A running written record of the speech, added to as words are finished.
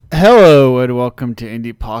Hello and welcome to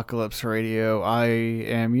Indie Apocalypse Radio. I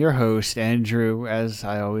am your host, Andrew, as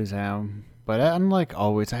I always am. But unlike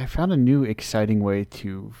always, I found a new exciting way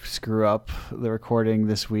to screw up the recording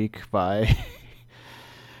this week by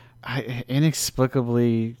I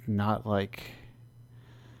inexplicably not like...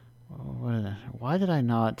 Why did I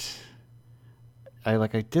not... I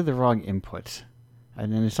did the wrong input.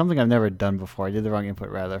 And then it's something I've never done before. I did the wrong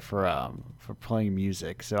input, rather, for playing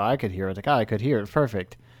music. So I could hear it. I could hear it.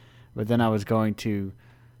 Perfect. But then I was going to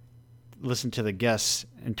listen to the guests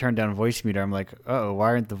and turn down voice meter. I'm like, uh-oh,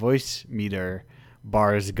 why aren't the voice meter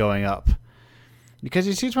bars going up? Because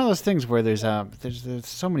you see, it's one of those things where there's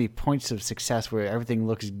so many points of success where everything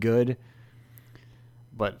looks good.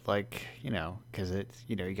 But, because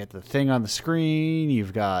you get the thing on the screen,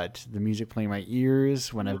 you've got the music playing in my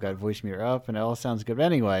ears when I've got voice meter up, and it all sounds good. But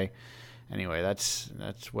anyway, that's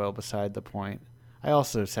well beside the point. I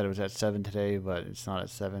also said it was at 7 today, but it's not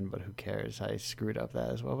at 7, but who cares? I screwed up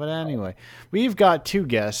that as well. But anyway, we've got two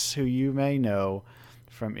guests who you may know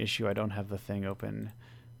from issue. I don't have the thing open.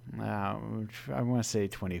 I want to say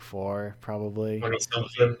 24, probably.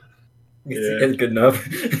 20-something. Yeah. That's good enough.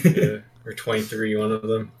 Yeah. Or 23, one of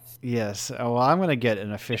them. Yes. Well, I'm going to get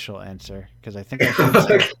an official answer, because I think I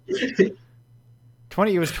should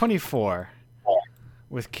 20. It was 24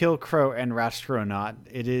 with Kill Crow and Rastronaut.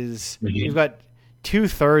 It is... Mm-hmm. You've got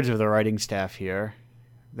 2/3 of the writing staff here.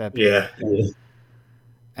 Yeah.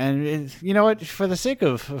 And you know what? For the sake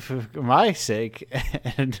of my sake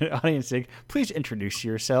and the audience sake, please introduce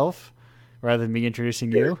yourself rather than me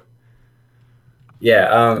introducing you.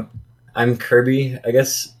 Yeah, I'm Kirby. I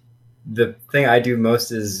guess the thing I do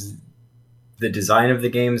most is the design of the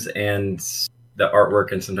games and the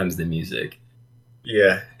artwork and sometimes the music.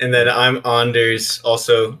 Yeah, and then I'm Anders.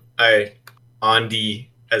 Also,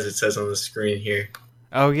 Andy, as it says on the screen here.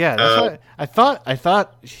 Oh yeah, that's what I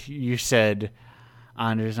thought you said,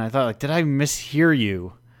 Anders, and I thought, did I mishear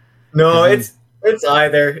you? No, it's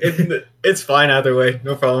either. It's fine either way.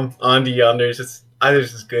 No problem. Andy, Anders.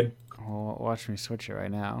 Either's is good. Well, watch me switch it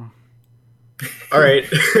right now. All right.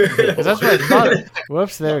 Because that's what I thought.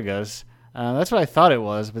 Whoops, there it goes. That's what I thought it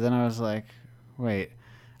was, but then I was like, wait,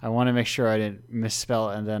 I want to make sure I didn't misspell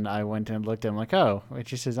it, and then I went and looked and I'm like, oh, it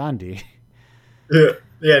just says Andy.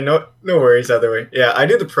 Yeah, no worries either way. Yeah, I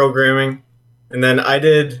did the programming, and then I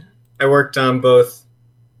worked on both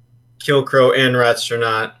Kill Crow and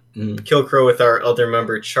Rastronaut. Kill Crow with our other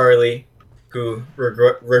member, Charlie, who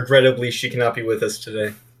regrettably she cannot be with us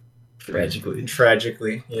today.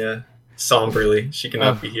 Tragically, yeah. Somberly, she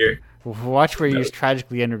cannot be here. Watch where you use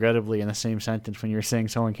tragically and regrettably in the same sentence when you're saying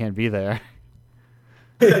someone can't be there.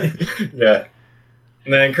 Yeah.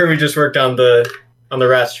 And then Kirby just worked on the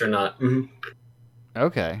Rastronaut. Mm-hmm.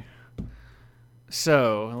 Okay.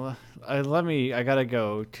 So, I gotta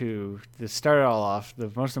go to start it all off. The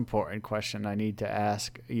most important question I need to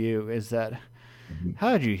ask you is that,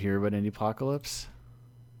 how did you hear about Indie Apocalypse?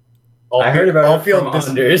 I heard about I'll field this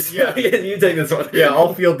Anders. Yeah, you take this one. Yeah,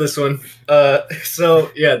 I'll field this one.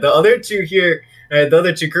 So, yeah, the other two here,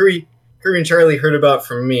 Kirby and Charlie heard about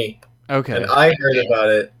from me. Okay. And I heard about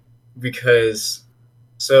it because,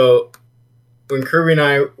 so, when Kirby and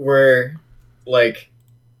I were like,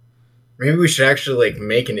 maybe we should actually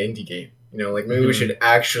make an indie game. Maybe we should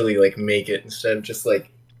actually make it instead of just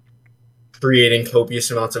creating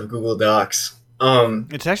copious amounts of Google Docs.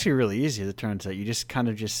 It's actually really easy, it turns out. You just kind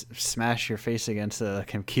of smash your face against the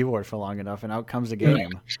keyboard for long enough, and out comes the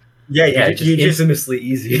game. Yeah, you just infamously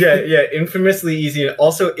easy. Yeah, infamously easy, and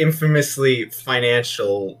also infamously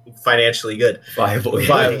financially good. Viable.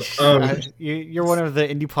 You're one of the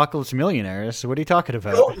Indie Apocalypse millionaires, so what are you talking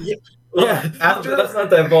about? Oh, yeah. Yeah, after that's not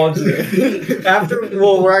that divulging.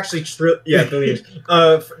 We're actually billions.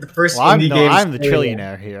 The first indie game. I'm the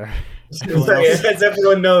trillionaire here. As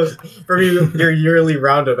everyone knows, from your yearly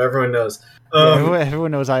roundup, everyone knows.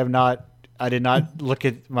 Everyone knows I did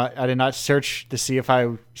not search to see if I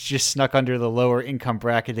just snuck under the lower income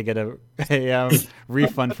bracket to get a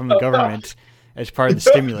refund from the government as part of the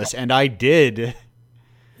stimulus, and I did.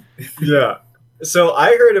 Yeah. So I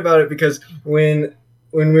heard about it because when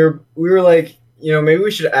we were maybe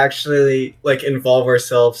we should actually involve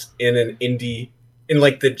ourselves in an indie, in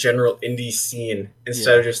the general indie scene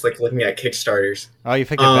instead of just looking at Kickstarters. Oh, you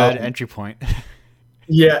picked a bad entry point.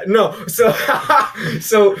 Yeah, no. So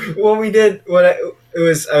what we did, I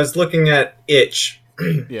was looking at Itch,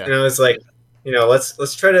 yeah, and I was like,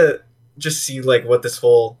 let's try to just see what this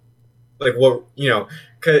whole what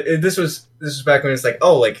cause this was back when it's like,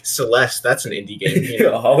 oh, like Celeste, that's an indie game. You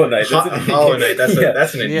know? Hollow Knight. Hollow Knight, that's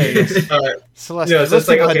an indie Yeah, game. yes. Celeste, you know, so it's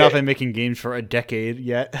like, people had not okay. been making games for a decade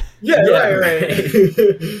yet. Yeah, Yeah,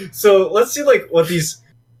 right. So let's see, like, what's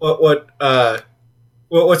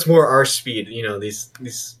more our speed. You know, these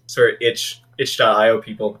sort of itch.io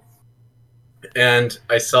people. And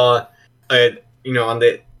I saw, it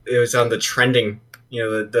was on the trending, you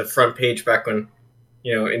know, the front page back when,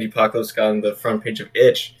 you know, Indiepocalypse got on the front page of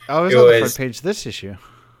Itch. I was It on the was- front page this issue.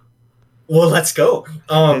 Well, let's go.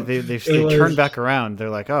 They it turned was- back around. They're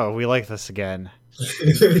like, oh, we like this again.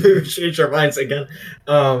 Change our minds again.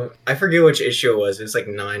 I forget which issue it was. It was like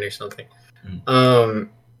 9 or something. And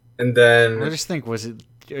then I just think, was it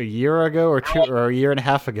a year ago or a year and a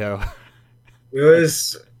half ago? it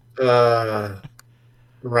was around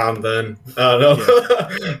then. I don't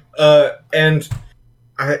know. And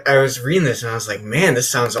I was reading this and I was like, man, this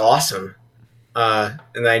sounds awesome. And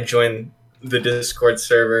then I joined the Discord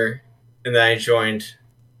server, and then I joined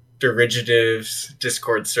Derigative's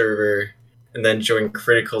Discord server, and then joined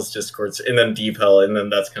Critical's Discord, and then Deep Hell, and then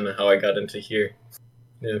that's kind of how I got into here.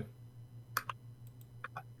 Yeah.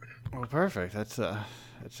 Well, perfect. That's a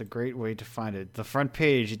great way to find it. The front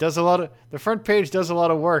page, the front page does a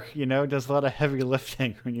lot of work, you know, does a lot of heavy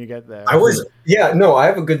lifting when you get there. I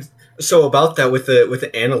have a good, so about that with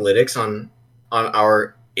the analytics on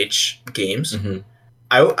our itch games. Mm-hmm.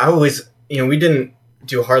 I was, you know, we didn't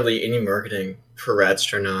do hardly any marketing for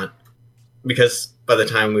Radster Not, because by the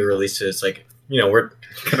time we released it, it's like, you know, we're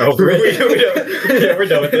Over it. we're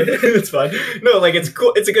done with it. It's fine. No, like, it's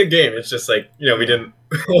cool. It's a good game. It's just like, you know, we didn't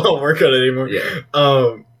want to work on it anymore. Yeah.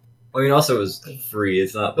 I mean, also it was free.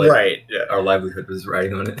 It's not like Right. Yeah. our livelihood was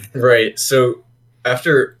riding on it. Right. So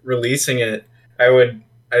after releasing it, I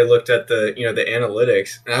looked at the, you know, the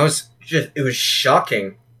analytics, and it was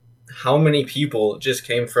shocking how many people just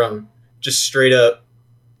came from just straight up,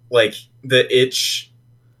 like, the itch,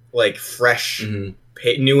 like, fresh,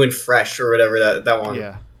 Mm-hmm. new and fresh, or whatever that one.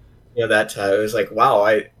 Yeah. You know, that time it was like, wow,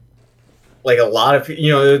 like, a lot of,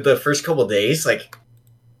 you know, the first couple days, like,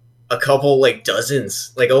 a couple, like,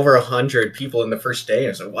 dozens, like, over 100 people in the first day. I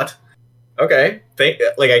was like, what? Okay,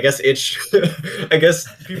 I guess itch. I guess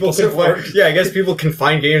people can find, yeah, I guess people can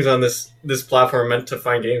find games on this platform meant to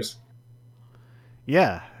find games.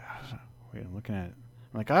 Yeah. Wait, I'm looking at it.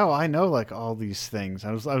 I'm like, oh, I know, like, all these things.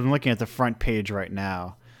 I'm looking at the front page right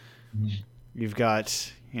now. You've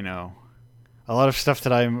got, you know, a lot of stuff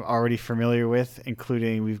that I'm already familiar with,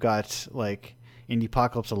 including we've got, like,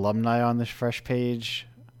 Indiepocalypse alumni on this fresh page.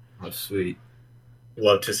 Oh, sweet.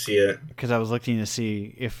 Love to see it. Because I was looking to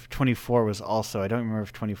see if 24 was also. I don't remember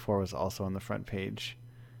if 24 was also on the front page.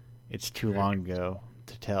 It's too long ago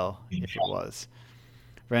to tell if it was.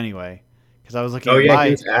 But anyway, because I was looking at my,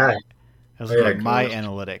 ad. I was looking at cool. my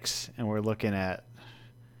analytics, and we're looking at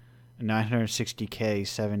 960K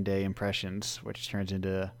 7-day impressions, which turns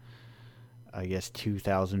into, I guess,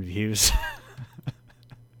 2,000 views.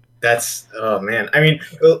 That's, oh man. I mean,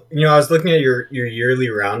 you know, I was looking at your yearly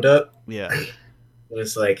roundup. Yeah. And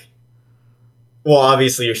it's like, well,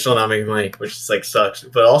 obviously you're still not making money, which is like sucks.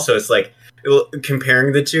 But also, it's like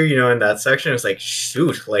comparing the two, you know, in that section, it's like,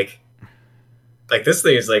 shoot, like this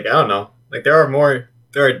thing is like, I don't know, like there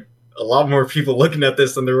are a lot more people looking at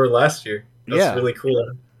this than there were last year. That's really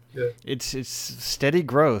cool. Yeah. It's steady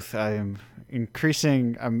growth. I'm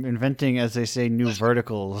inventing, as they say, new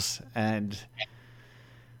verticals, and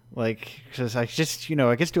like, because I just, you know,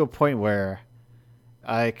 I get to a point where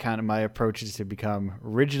my approach is to become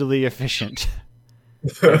rigidly efficient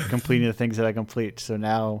at completing the things that I complete. So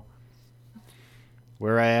now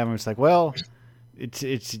where I am, it's like, well,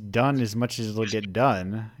 it's done as much as it'll get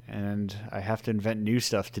done, and I have to invent new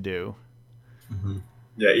stuff to do. Mm-hmm.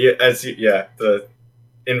 The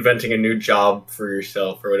inventing a new job for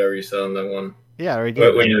yourself or whatever you said on that one. Yeah, I already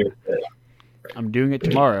did. When you, I'm doing it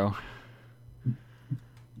tomorrow.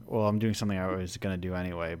 Well, I'm doing something I was going to do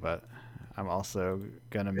anyway, but I'm also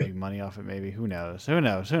going to make money off it maybe. Who knows?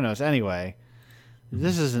 Anyway,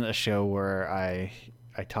 this isn't a show where I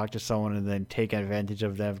talk to someone and then take advantage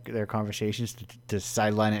of their conversations to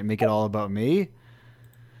sideline it and make it all about me.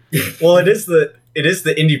 well, it is the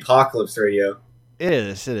Indiepocalypse radio. It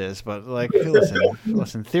is, but like,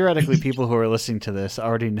 listen. Theoretically, people who are listening to this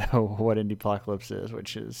already know what Indiepocalypse is,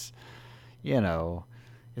 which is, you know,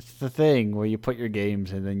 it's the thing where you put your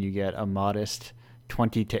games and then you get a modest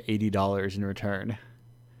 $20 to $80 in return.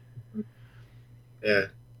 Yeah,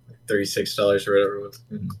 $36 or whatever it was.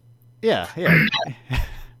 Yeah.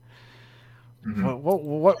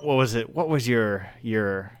 What was it? What was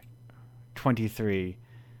your 23?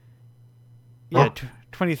 Yeah,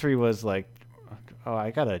 23 was like Oh,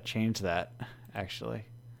 I gotta change that actually,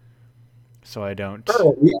 so I don't.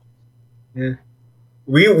 Oh,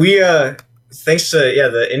 we thanks to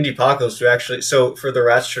the Indie Apocalypse, we actually for the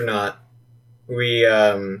Rastronaut,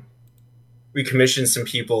 we commissioned some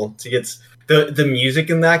people to get the music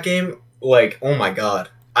in that game. Like, oh my god,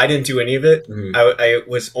 I didn't do any of it. Mhm. I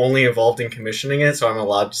was only involved in commissioning it, so I'm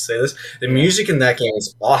allowed to say this. The music in that game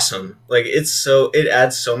is awesome. Like, it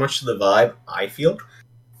adds so much to the vibe, I feel.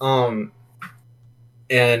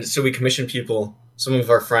 And so we commissioned people, some of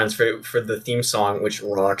our friends, for the theme song, which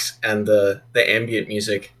rocks, and the ambient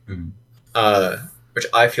music, Mhm. which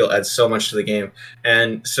I feel adds so much to the game.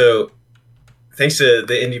 And so, thanks to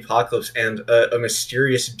the Indie Apocalypse and a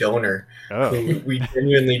mysterious donor Oh, who we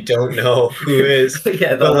genuinely don't know who is.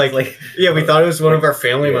 Yeah, But that was like, yeah, we thought it was one of our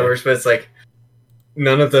family Yeah. members, but it's like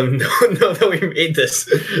none of them know that we made this.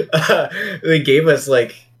 They gave us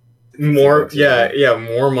like more,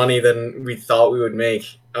 more money than we thought we would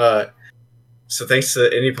make. So thanks to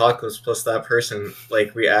Indie Apocalypse plus that person,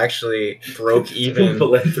 like we actually broke even.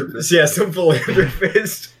 Philanthropist. Yeah, some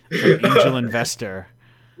philanthropist. some angel investor.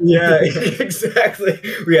 Yeah, exactly.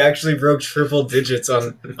 We actually broke triple digits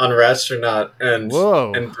on Rastronaut and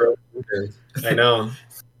Whoa. broke even. I know,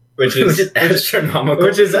 which Which is is astronomical.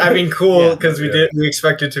 which is I mean cool Yeah. because we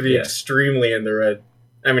expected to be Yeah. extremely in the red.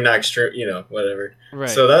 I mean not extreme, whatever. Right.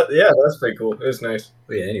 So that's pretty cool. It was nice.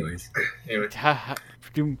 But yeah, anyways. Anyway,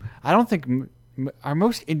 I don't think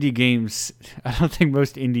most indie games. I don't think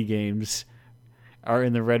most indie games are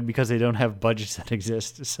in the red because they don't have budgets that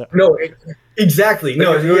exist. So no, exactly.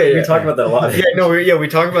 No, we talk about that a lot. we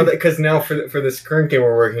talk about that because now for this current game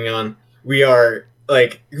we're working on, we are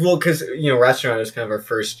like, well, because Restaurant is kind of our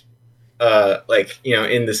first,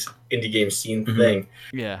 in this indie game scene Mhm. thing.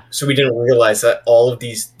 yeah, So we didn't realize that all of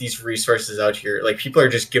these resources out here, like people are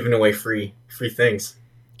just giving away free things.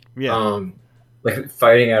 yeah. Like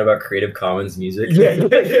fighting out about Creative Commons music.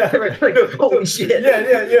 Holy shit!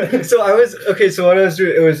 Yeah. So So what I was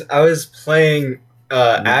doing, I was playing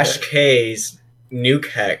Nuke Ash Heck? K's Nuke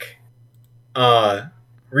Heck.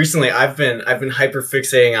 Recently I've been hyper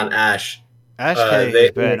fixating on Ash. Ash Uh, K they-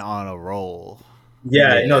 has been on a roll.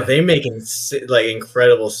 Yeah, Yeah. no, they make like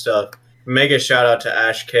incredible stuff. Mega shout out to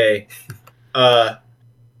Ash K.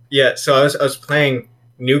 Yeah, so I was playing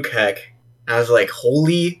Nuke Heck, and I was like,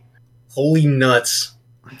 holy nuts!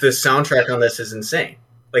 The soundtrack on this is insane.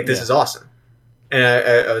 Like, this Yeah. is awesome. And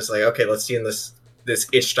I was like, okay, let's see in this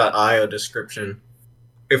itch.io description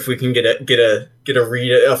if we can get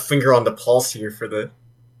a finger on the pulse here for the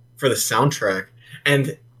soundtrack.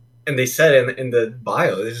 And they said in the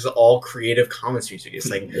bio, this is all Creative Commons music. It's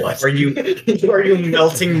like, What? are you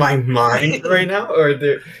melting my mind right now? Or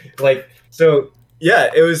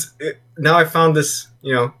now I found this,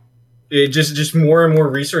 it just more and more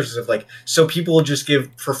resources of like, so people will just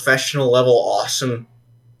give professional level awesome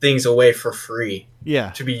things away for free Yeah,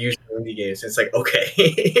 to be used in indie games. It's like,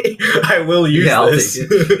 okay, I will use Yeah, I'll this. take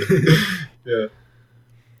Yeah.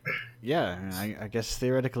 yeah. I guess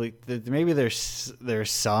theoretically, maybe there's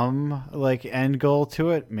some like end goal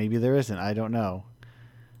to it. Maybe there isn't. I don't know.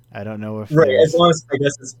 I don't know if Right. there's-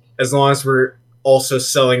 As long as we're also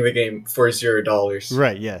selling the game for $0.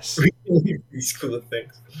 Right. Yes. These cool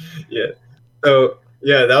things. Yeah. So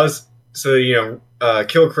yeah, that was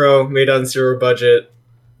Kill Crow made on zero budget.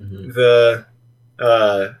 Mhm. The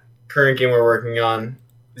current game we're working on,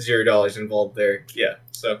 $0 involved there. Yeah.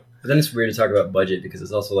 So But then it's weird to talk about budget because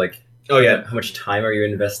it's also like, oh yeah, how much time are you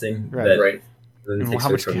investing? Right. that right. then And takes how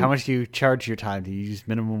away much? from- How much do you charge your time? Do you use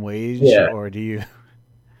minimum wage, Yeah. or do you?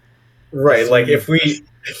 Right. So Like if we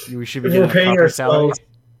should be if getting we're a paying proper salary. ourselves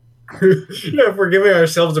if we're giving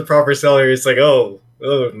ourselves a proper salary, it's like, oh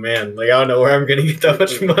man, like I don't know where I'm gonna get that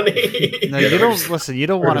much money. No, Yeah, you we're don't just- listen. You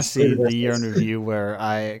don't we're want to just see the investors. year in review where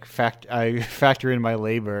I factor in my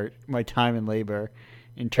labor, my time and labor,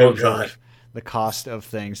 in terms God. of the cost of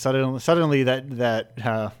things. Suddenly that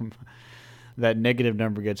negative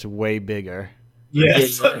number gets way bigger.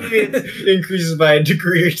 Yes, it increases by a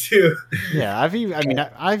degree or two. Yeah, I've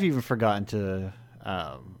even forgotten to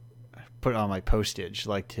put on my postage,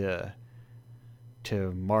 like to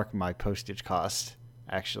mark my postage cost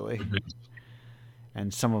actually,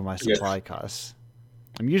 and some of my Yes. supply costs.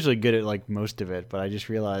 I'm usually good at like most of it, but I just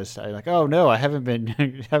realized oh no, I haven't been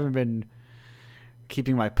haven't been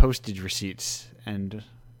keeping my postage receipts and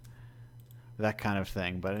that kind of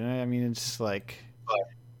thing. But I mean, it's like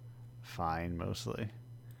fine mostly.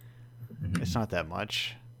 Mhm. It's not that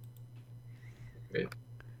much. Right.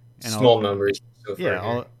 And Small all- numbers. So far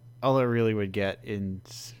Yeah, here. all I really would get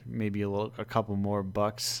is maybe a couple more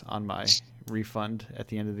bucks on my refund at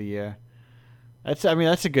the end of the year. It's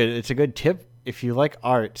a good tip if you like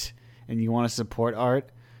art and you want to support art,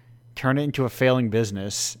 turn it into a failing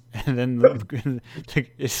business, and then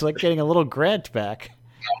it's like getting a little grant back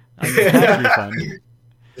on your tax refund.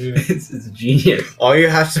 It's genius. All you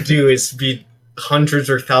have to do is be hundreds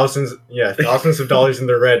or thousands of dollars in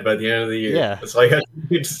the red by the end of the year. Yeah. That's all you have to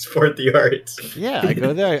do to support the arts. Yeah, I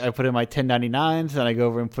go there, I put in my 1099s, and I go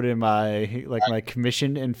over and put in my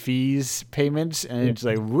commission and fees payments, and it's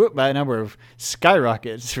like, whoop, my number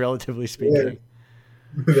skyrockets, relatively speaking.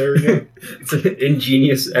 There we go. It's an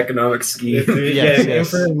ingenious economic scheme. Yes.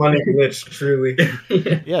 Infinite money glitch, truly.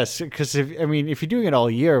 Yes, because if you're doing it all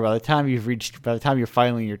year, by the time you're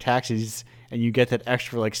filing your taxes and you get that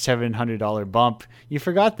extra like $700 bump, you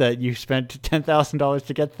forgot that you spent $10,000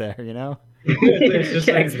 to get there. It's just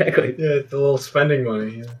exactly. Yeah, it's a little spending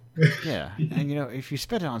money. Yeah, and if you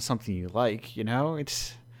spend it on something you like,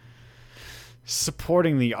 it's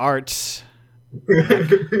supporting the arts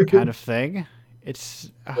kind of thing. It's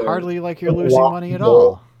hardly like you're losing money at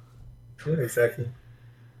all. Yeah, exactly.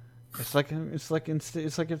 It's like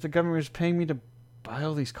if the government was paying me to buy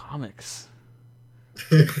all these comics.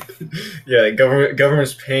 Yeah,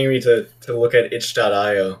 government's paying me to look at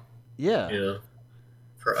itch.io. Yeah.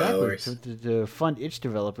 For exactly. hours. To fund itch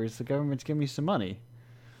developers, the government's giving me some money.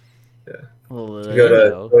 Yeah. Well,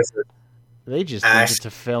 they just think it's a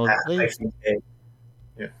failed. They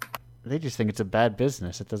just think it's a bad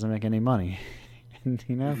business. It doesn't make any money. And,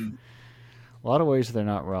 a lot of ways they're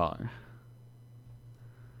not wrong.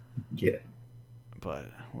 Yeah. But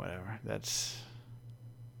whatever. That's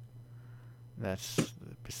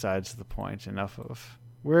besides the point. Enough of.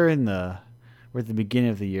 We're at the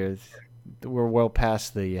beginning of the year. We're well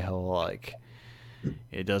past the whole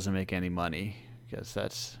it doesn't make any money, because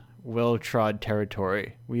that's well-trod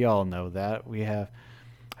territory. We all know that.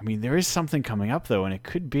 There is something coming up though, and it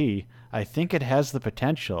could be. I think it has the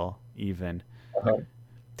potential even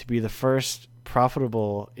to be the first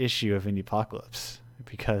profitable issue of Indiepocalypse,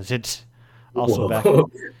 because it's also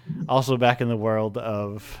back in the world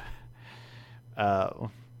of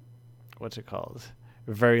what's it called?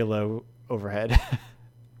 Very low overhead.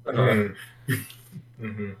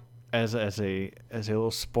 Mm-hmm. As a little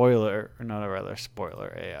spoiler, or not a rather spoiler,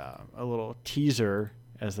 a little teaser,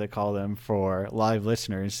 as they call them for live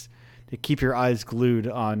listeners, to keep your eyes glued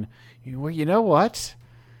on. You know what?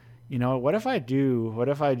 What if I do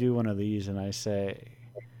one of these and I say,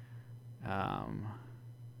 I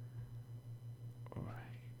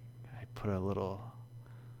put a little.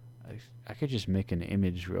 I could just make an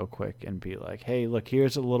image real quick and be like, hey, look,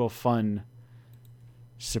 here's a little fun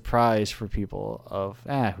surprise for people of,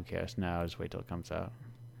 who cares? Now just wait till it comes out.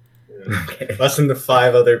 Okay. Less than the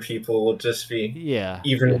 5 other people will just be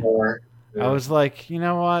even more. I was like, you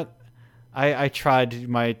know what? I tried,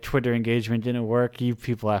 my Twitter engagement didn't work. You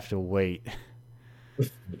people have to wait.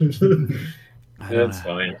 That's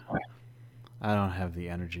fine. I don't have the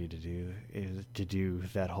energy to do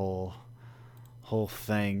that whole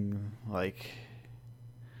thing.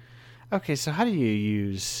 Okay, so how do you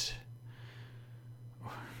use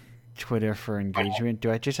Twitter for engagement? Do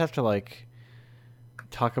I just have to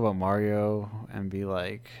talk about Mario and be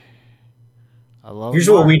like, I love Here's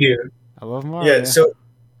Mario. What we do. I love Mario. Yeah, so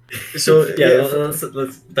let's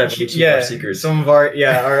dive into our secrets. Some of our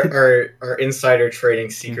insider trading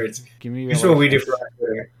secrets. Give me your Here's what we do for our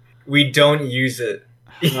Twitter. We don't use it.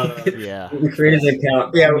 Yeah. We created an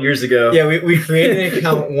account 2 years ago. Yeah, we created an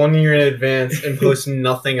account 1 year in advance and post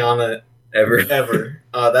nothing on it ever.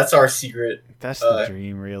 That's our secret. That's the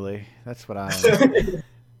dream, really. That's what I want.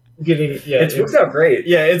 It's worked out great.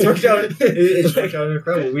 Yeah, it's worked out. It's worked out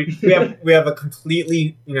incredible. We have a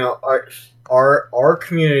completely, our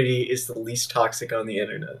community is the least toxic on the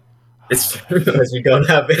internet. It's because we don't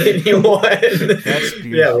have anyone. That's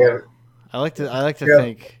beautiful. Yeah, I like to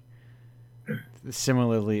think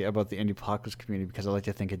similarly about the Indiepocalypse community, because I like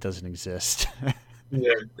to think it doesn't exist.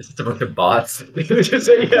 Yeah, it's just a bunch of bots.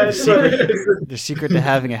 The secret to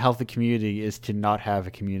having a healthy community is to not have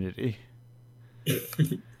a community.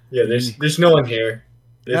 Yeah, there's no one here.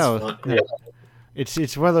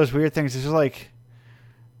 It's one of those weird things. There's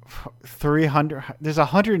 300. There's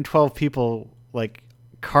 112 people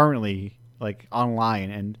currently online,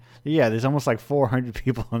 and there's almost 400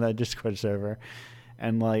 people on that Discord server,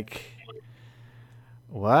 and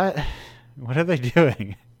what are they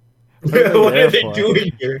doing? What are they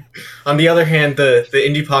doing here? On the other hand, the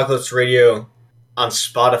Indiepocalypse Radio on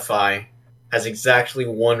Spotify has exactly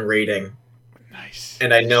 1 rating. Nice.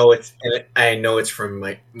 And I know it's from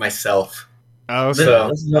myself. Oh, okay. So-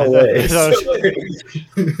 There's no way.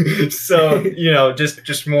 So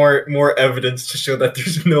just more evidence to show that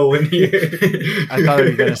there's no one here. I thought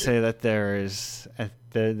you were gonna say that there's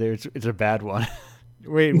it's a bad one.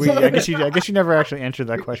 wait, I guess you never actually answered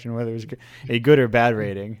that question whether it was a good or bad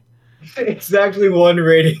rating. Exactly one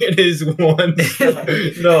rating. It is one.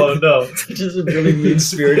 No. Just a really mean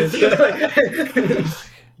spirited.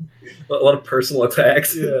 A lot of personal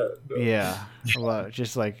attacks. Yeah. Yeah, well,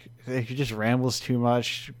 just like he just rambles too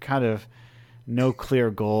much. Kind of no clear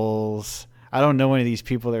goals. I don't know any of these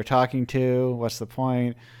people they're talking to. What's the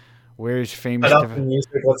point? Where's famous? Cut out the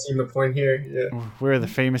music. What's even the point here? Yeah. Where are the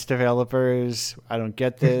famous developers? I don't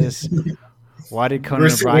get this. Why did Conan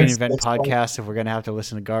Where's- O'Brien where's- invent what's- podcasts if we're gonna have to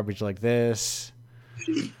listen to garbage like this?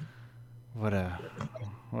 What a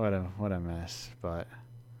mess. But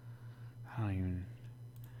I don't even.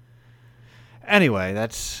 Anyway,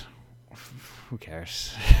 that's who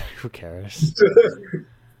cares? Who cares?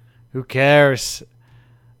 Who cares?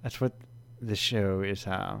 That's what the show is.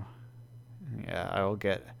 Yeah, I will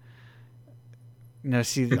get. No,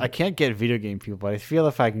 see, I can't get video game people, but I feel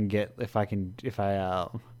if I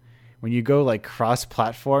when you go like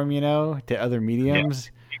cross-platform, to other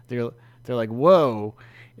mediums, they're like, whoa!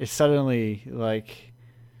 It's suddenly like,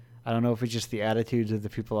 I don't know if it's just the attitudes of the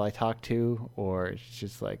people I talk to, or it's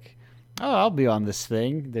just like, oh, I'll be on this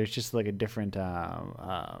thing. There's just like a different,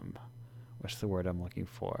 what's the word I'm looking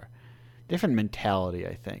for? Different mentality,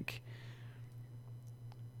 I think.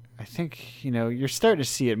 I think, you're starting to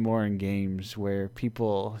see it more in games where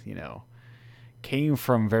people, came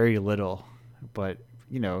from very little, but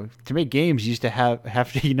to make games, you used to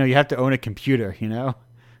have to, you have to own a computer,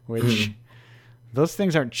 which those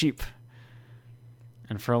things aren't cheap.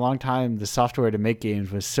 And for a long time, the software to make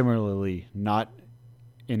games was similarly not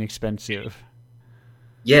inexpensive.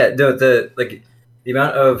 Yeah, the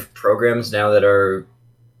amount of programs now that are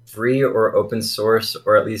free or open source,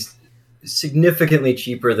 or at least significantly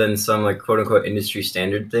cheaper than some like quote unquote industry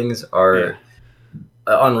standard things, are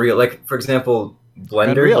unreal. Like for example, Blender,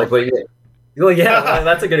 Unreal. like what you. Well, yeah,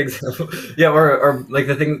 that's a good example. Yeah, or like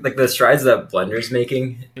the thing, like the strides that Blender's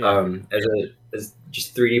making, as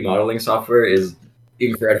just 3D modeling software is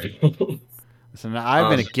incredible. So now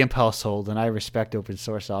I'm in a GIMP household, and I respect open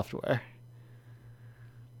source software,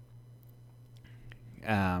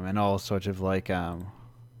 and all sorts of like,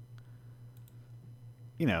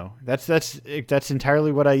 that's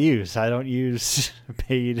entirely what I use. I don't use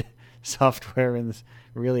paid software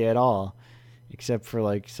really at all. Except for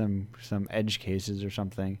like some edge cases or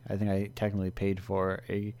something. I think I technically paid for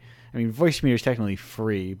Voicemeeter is technically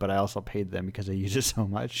free, but I also paid them because I use it so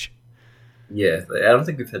much. Yeah, I don't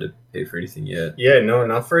think we've had to pay for anything yet. Yeah, no,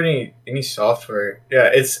 not for any software. Yeah,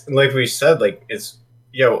 it's like we said, like it's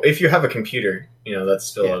if you have a computer, that's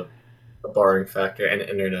still a borrowing factor, and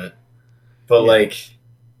internet. But like,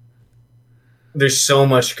 there's so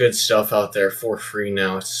much good stuff out there for free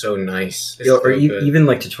now. It's so nice. It's Or so good. even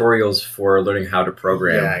like tutorials for learning how to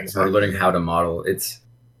program, Yeah, exactly. or learning how to model. It's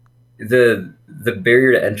the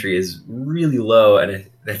barrier to entry is really low, and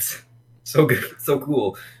that's so good, so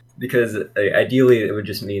cool. Because ideally, it would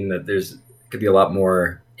just mean that could be a lot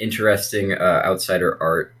more interesting outsider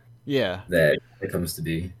art. Yeah, that it comes to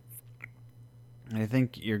be. I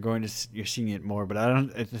think you're seeing it more, but I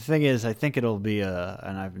don't. The thing is, I think it'll be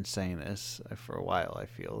and I've been saying this for a while. I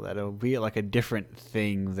feel that it'll be like a different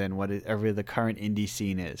thing than whatever the current indie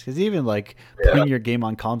scene is. Because even like putting your game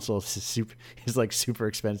on consoles is like super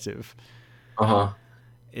expensive.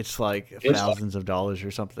 It's like thousands of dollars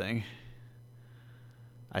or something.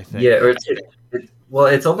 I think. Yeah, or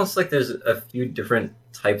it's almost like there's a few different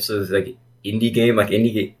types of like indie game. Like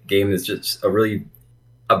indie game is just a really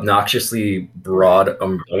obnoxiously broad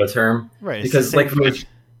umbrella term, right? Because like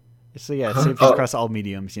it's across all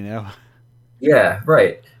mediums, Yeah,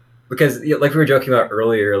 right. Because like we were joking about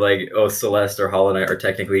earlier, like Celeste or Hollow Knight are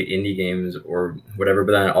technically indie games or whatever,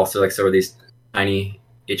 but then also like so are these tiny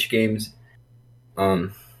itch games.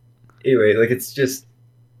 Anyway, like it's just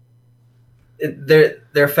they're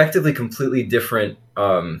effectively completely different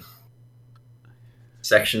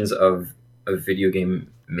sections of video game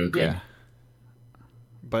making. Yeah.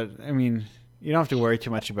 But I mean, you don't have to worry too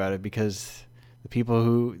much about it because the people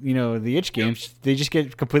who the itch games, they just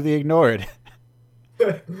get completely ignored.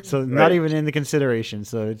 So not even in the consideration.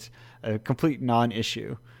 So it's a complete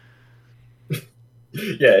non-issue.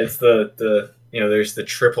 Yeah, it's the there's the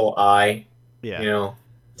triple I. Yeah.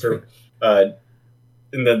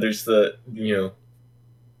 And then there's the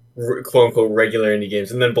quote unquote regular indie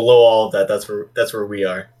games, and then below all of that, that's where we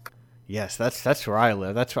are. Yes, that's where I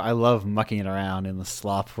live. That's where I love mucking it around in the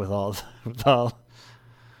slop with all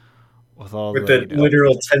with all with the you know,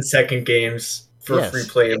 literal 10-second games for Yes. free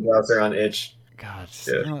play in browser on itch. God,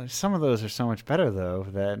 Yeah. you know, some of those are so much better though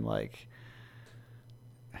than like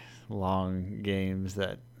long games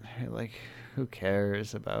that like who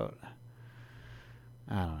cares about.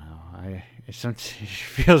 I don't know. It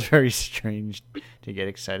feels very strange to get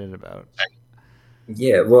excited about.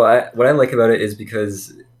 Yeah, well, what I like about it is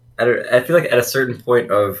because I feel like at a certain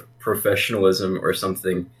point of professionalism or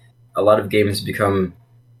something, a lot of games become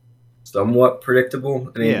somewhat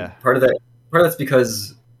predictable. I mean, Yeah. part of that's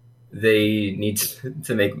because they need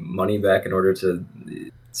to make money back in order to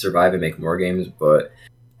survive and make more games. But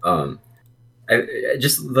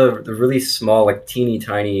just the really small, like teeny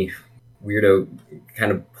tiny, weirdo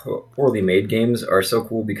kind of poorly made games are so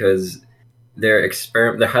cool because they're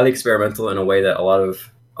highly experimental in a way that a lot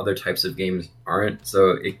of other types of games aren't.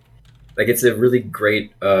 So it's a really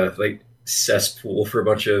great like cesspool for a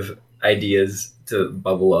bunch of ideas to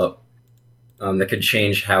bubble up that could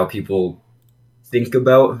change how people think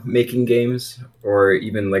about making games, or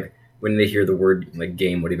even like when they hear the word like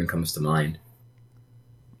game, what even comes to mind.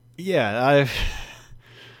 Yeah,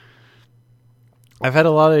 I've had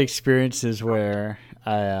a lot of experiences where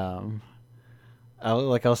I'll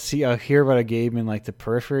hear about a game in like the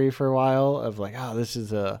periphery for a while of like, oh, this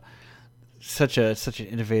is such an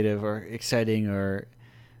innovative or exciting or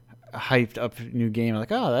hyped up new game. I'm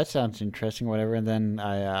like, oh, that sounds interesting, whatever. And then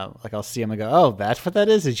I'll see them and go, oh, that's what that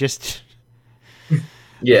is. It's just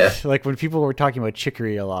Yeah. like when people were talking about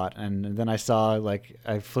Chicory a lot, and then I saw like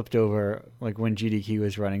I flipped over like when GDQ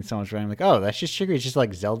was running, someone was running like, oh, that's just Chicory. It's just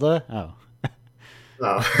like Zelda. Oh.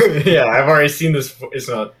 Oh, yeah, I've already seen this. It's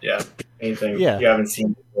not, anything you haven't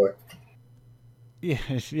seen before.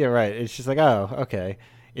 Yeah, right. It's just like, oh, okay.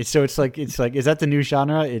 It's like, is that the new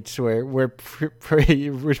genre? It's where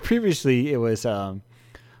previously it was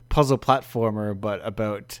puzzle platformer, but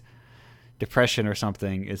about depression or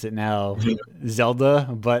something. Is it now Zelda,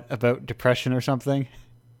 but about depression or something?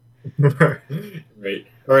 Right.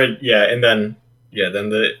 Or and then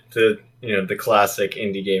the classic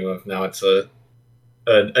indie game of now it's a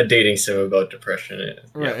dating sim about depression.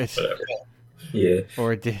 Right. Whatever. Yeah.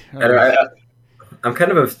 Or I'm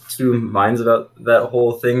kind of two minds about that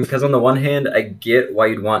whole thing, because on the one hand, I get why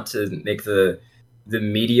you'd want to make the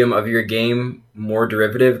medium of your game more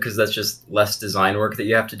derivative, because that's just less design work that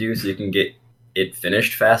you have to do, so you can get it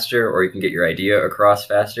finished faster, or you can get your idea across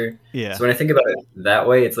faster. Yeah. So when I think about it that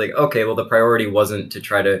way, it's like, okay, well, the priority wasn't to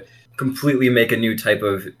try to completely make a new type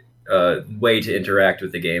of way to interact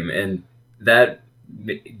with the game, and that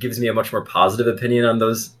gives me a much more positive opinion on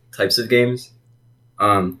those types of games.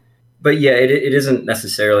 But yeah, it isn't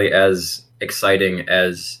necessarily as exciting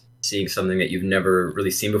as seeing something that you've never really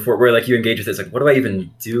seen before, where like you engage with it, it's like, what do I even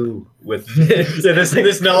do with this?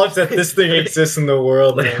 this knowledge that this thing exists in the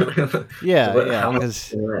world now. Yeah,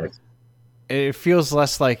 because it feels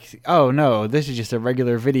less like, oh no, this is just a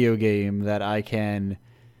regular video game that I can,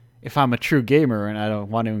 if I'm a true gamer and I don't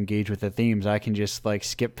want to engage with the themes, I can just like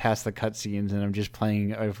skip past the cutscenes and I'm just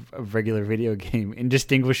playing a regular video game,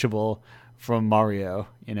 indistinguishable from Mario,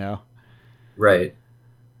 you know? Right.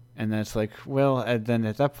 And then it's like, well, and then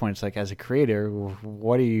at that point, it's like, as a creator,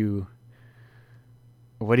 what are you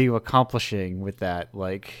accomplishing with that?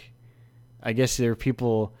 Like, I guess there are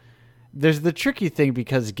people. There's the tricky thing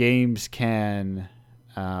because games can.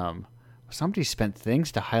 Somebody spent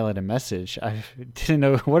things to highlight a message. I didn't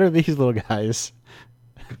know. What are these little guys?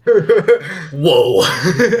 Whoa!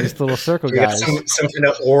 These little circle guys. Some kind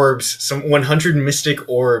of orbs, some 100 mystic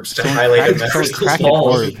orbs to highlight a message.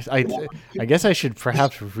 Orbs. I guess I should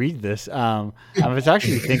perhaps read this. I was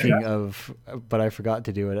actually thinking of, but I forgot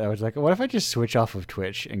to do it. I was like, what if I just switch off of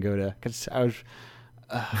Twitch and go to? Because I was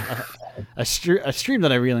a stream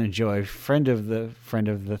that I really enjoy. Not friend of the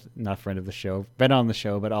show, been on the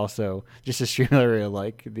show, but also just a stream that I really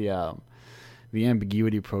like. The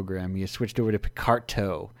Ambiguity program. He switched over to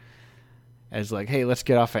Picarto as like, hey, let's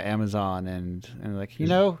get off of Amazon, and like, you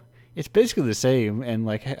know, it's basically the same. And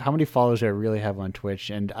like, how many followers do I really have on Twitch?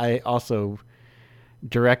 And I also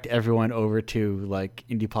direct everyone over to like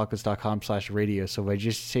indiepockets.com/radio. So if I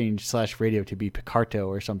just change /radio to be Picarto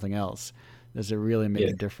or something else, does it really make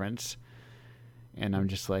a difference? And I'm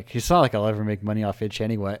just like, it's not like I'll ever make money off itch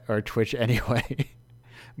anyway, or Twitch anyway.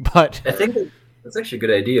 But I think that's actually a good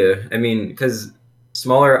idea. I mean, because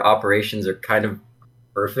smaller operations are kind of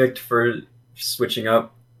perfect for switching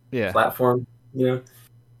up platform, you know?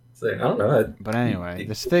 So, I don't know. But anyway,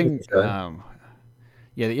 this thing, the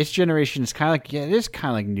itch generation is kind of like, it is kind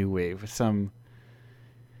of like New Wave with some,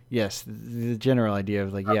 the general idea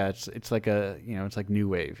of like, it's like a, it's like New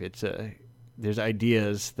Wave. there's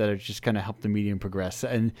ideas that are just kind of help the medium progress.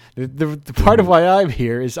 And the part of why I'm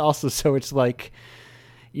here is also so it's like,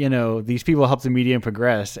 you know, these people help the medium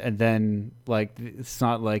progress, and then like it's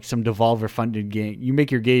not like some Devolver funded game. You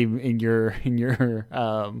make your game in your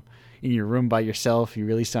room by yourself. You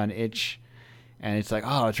release it on itch, and it's like,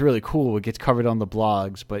 oh, it's really cool. It gets covered on the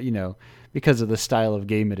blogs, but you know, because of the style of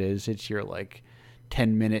game it is, it's your like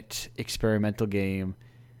 10-minute experimental game,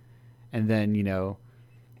 and then you know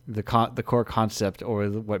the core concept or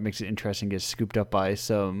what makes it interesting gets scooped up by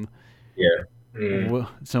some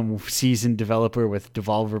some seasoned developer with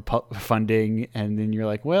Devolver funding, and then you're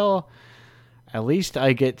like, well, at least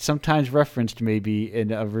I get sometimes referenced maybe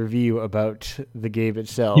in a review about the game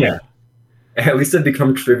itself. Yeah. At least I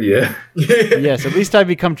become trivia. Yes, at least I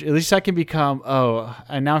can become. Oh,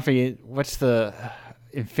 and now I forget what's the.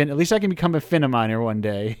 At least I can become a Finaminer one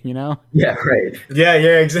day, you know? Yeah, right. Yeah,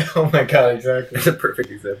 exactly. Oh my god, exactly. That's a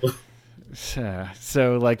perfect example.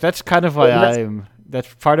 So like, that's kind of why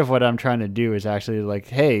that's part of what I'm trying to do is actually like,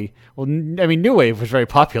 hey, well, I mean, New Wave was very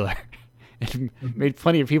popular. It made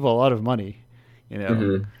plenty of people a lot of money, you know?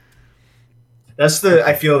 Mm-hmm.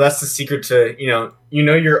 I feel that's the secret to, you know,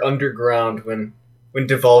 you're underground when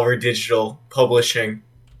Devolver Digital Publishing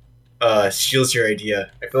steals your idea.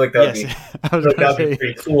 I feel like that would be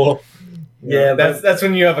pretty cool. Yeah, that's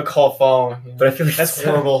when you have a call following. But I feel like that's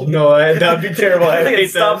horrible. No, that'd be terrible. I think it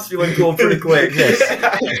stops feeling cool pretty quick.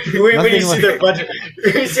 When you see their budget,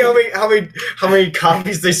 you see how many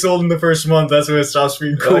copies they sold in the first month. That's when it stops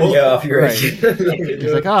being cool. Oh, yeah, you're right.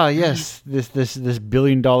 It's like, oh yes, this $1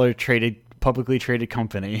 billion publicly traded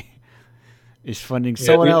company is funding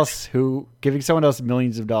someone else giving someone else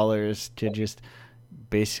millions of dollars to just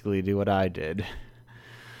basically do what I did.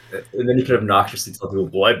 And then you can obnoxiously tell people,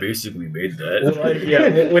 well, I basically made that. Well,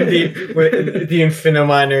 when the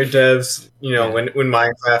Infiniminer devs, you know, when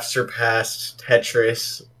Minecraft surpassed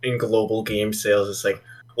Tetris in global game sales, it's like,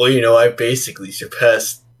 well, you know, I basically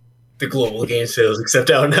surpassed the global game sales, except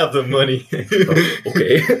I don't have the money.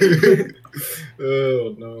 Okay.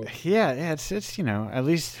 Oh no. Yeah, it's you know, at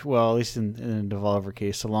least in the Devolver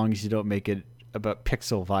case, so long as you don't make it about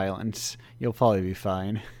pixel violence, you'll probably be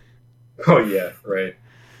fine. Oh yeah, right.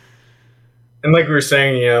 And like we were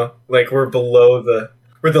saying, you know, like we're the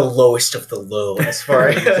lowest of the low as far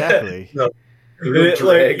as exactly. Real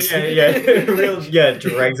dregs. Real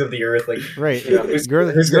dregs of the earth. Like right. You know,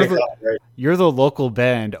 you're the local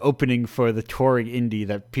band opening for the touring indie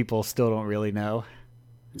that people still don't really know.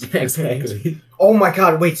 Exactly. Oh my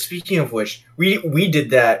god! Wait. Speaking of which, we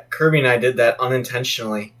did that. Kirby and I did that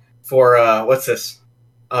unintentionally for what's this?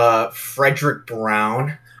 Frederick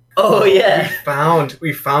Brown. Oh yeah.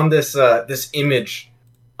 We found this this image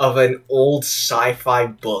of an old sci-fi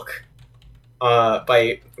book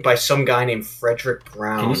by some guy named Frederick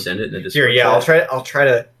Brown. Can you send it in the Discord? Here, yeah, I'll try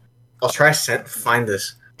to find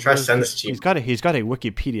this. Try to send this to you. He's got a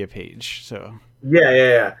Wikipedia page, so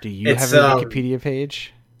yeah. Do you have a Wikipedia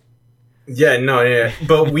page? Yeah, no, yeah.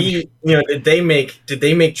 But we, you know, did they make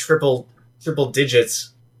triple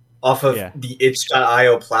digits off of the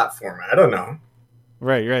itch.io platform? I don't know.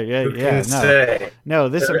 Right, yeah. No,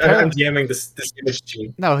 this I'm DMing this image to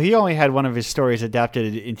you. No, he only had one of his stories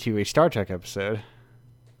adapted into a Star Trek episode.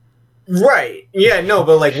 Right. Yeah, no,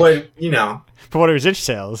 but like what, you know. For what are his itch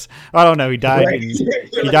sales? I don't know. He died in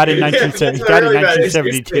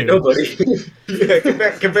 1972.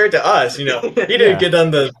 Yeah, compared to us, you know. He didn't get on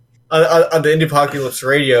the Indiepocalypse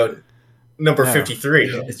radio number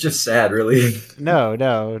 53. It's just sad, really. No.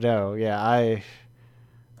 Yeah,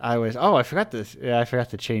 I was. Oh, I forgot this. Yeah, I forgot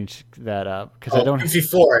to change that up because I don't.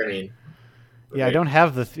 54. I mean. Yeah, I don't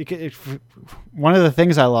have the. One of the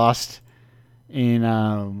things I lost in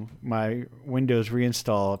my Windows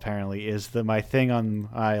reinstall apparently is my thing on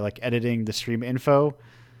like editing the stream info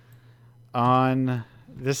on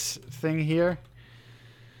this thing here.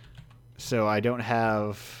 So I don't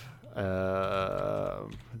have the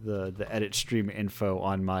edit stream info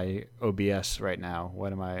on my OBS right now.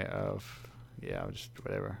 What am I of? Yeah, just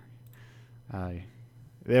whatever.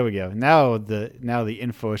 There we go. Now the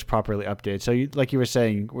info is properly updated. So you were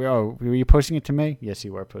saying, were you posting it to me? Yes,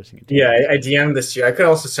 you were posting it to me. Yeah, I DM'd this to you. I could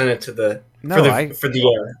also send it to the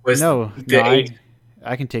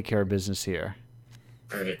I can take care of business here.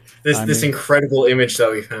 All right. This incredible image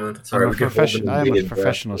that we found. I'm a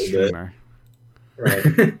professional streamer.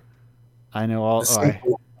 Right. I know all. I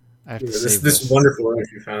have to save this wonderful image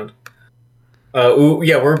we found.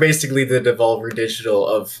 We're basically the Devolver Digital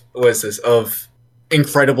of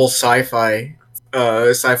incredible sci-fi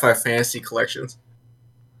fantasy collections.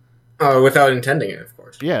 Without intending it, of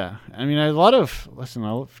course. Yeah, I mean, to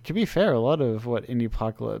be fair, a lot of what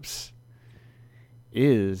Indiepocalypse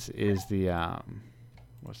is the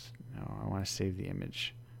what's no? I want to save the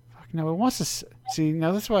image. Fuck no! It wants to see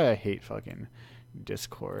now. That's why I hate fucking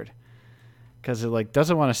Discord, because it like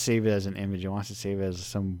doesn't want to save it as an image. It wants to save it as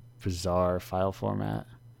some bizarre file format.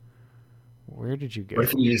 Where did you go? What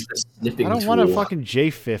if you use the snipping I don't tool? want a fucking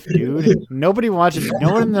JFIF, dude. Nobody watches.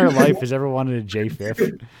 No one in their life has ever wanted a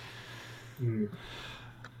JFIF.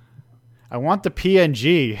 I want the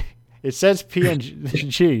PNG. It says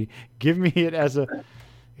PNG. Give me it as a.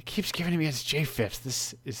 It keeps giving me as JFIFs.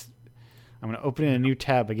 This is. I'm gonna open in a new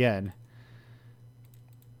tab again.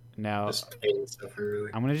 Now Just pain stuff,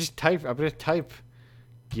 really. I'm gonna just type. I'm gonna type.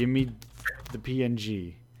 Give me the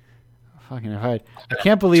PNG. Fucking I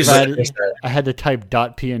can't believe I had to type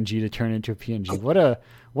 .png to turn into a PNG.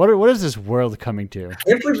 What is this world coming to? I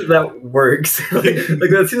can't believe that works. like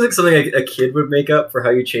that seems like something a kid would make up for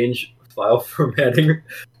how you change file formatting.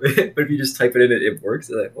 But if you just type it in, it works.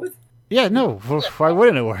 It's like, what? Yeah, no. Why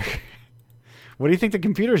wouldn't it work? What do you think the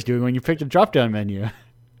computer's doing when you pick the drop-down menu?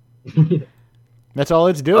 That's all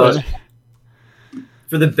it's doing.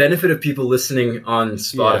 For the benefit of people listening on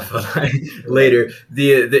Spotify later,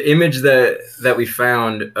 the image that we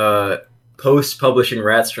found post publishing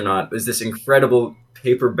Ratstronaut is this incredible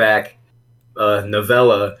paperback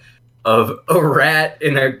novella of a rat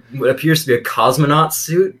in what appears to be a cosmonaut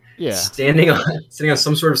suit, standing on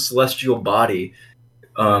some sort of celestial body,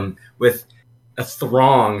 with a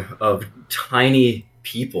throng of tiny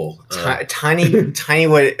people, tiny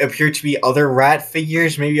what appear to be other rat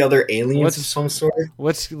figures, maybe other aliens of some sort.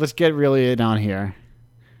 Let's get really in on here.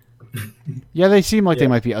 Yeah, they seem like they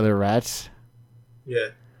might be other rats. Yeah.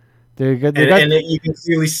 They're good. And you can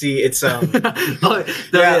clearly see it's they have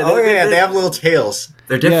little tails.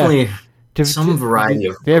 They're definitely some variety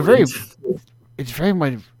of. They have it's very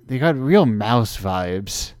much. They got real mouse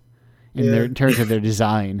vibes in terms of their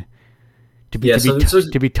design. To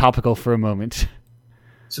be topical for a moment.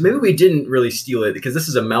 So maybe we didn't really steal it because this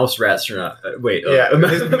is a mouse Ratstronaut.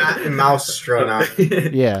 A mouse astronaut.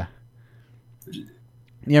 Yeah.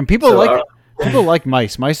 Yeah, and people like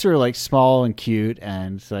mice. Mice are like small and cute,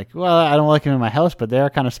 and it's like, well, I don't like them in my house, but they are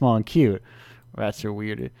kind of small and cute. Rats are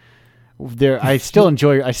weird. I still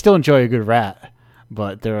enjoy a good rat,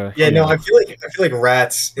 but they're I feel like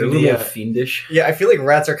rats. They're a little fiendish. Yeah, I feel like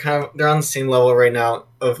rats are they're on the same level right now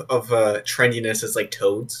of trendiness as like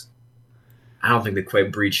toads. I don't think they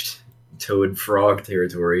quite breached toad frog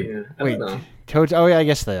territory. Yeah, wait, toads? Oh yeah, I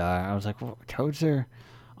guess they are. I was like, well, toads are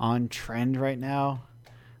on trend right now.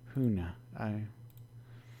 Who knows? I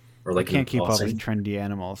can't keep up with trendy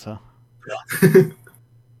animals, so.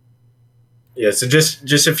 Yeah, so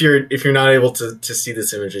just if you're not able to see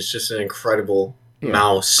this image, it's just an incredible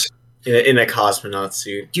mouse in a cosmonaut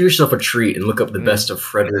suit. Do yourself a treat and look up the best of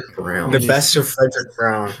Frederick Brown. The best of Frederick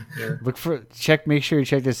Brown. Yeah. Make sure you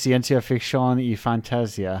check the Ciencia Ficción y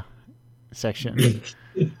Fantasia section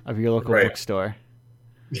of your local bookstore.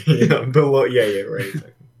 Yeah, below. Yeah, right.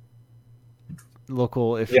 Exactly.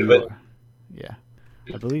 Local, I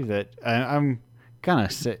believe that. I'm gonna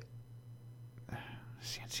say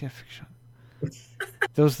Ciencia Ficción.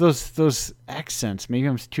 Those accents. Maybe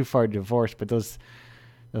I'm too far divorced, but those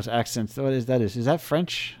accents. What is that? Is that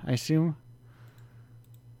French? I assume.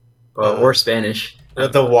 Or Spanish.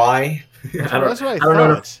 The Y. That's what I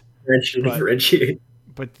thought. French to differentiate.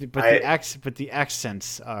 But the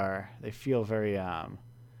accents are. They feel very. Am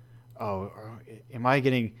I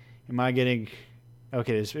getting?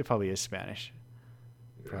 Okay, it probably is Spanish.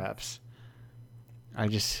 Perhaps. I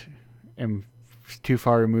just am too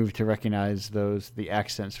far removed to recognize the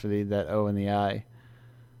accents for that O and the I.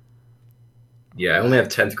 Yeah, I only have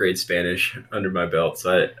 10th grade Spanish under my belt,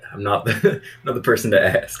 so I'm not the person to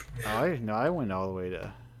ask. I went all the way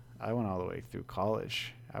through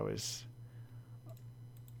college. I was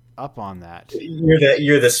up on that.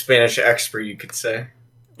 You're the Spanish expert, you could say.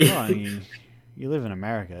 Well, I mean, you live in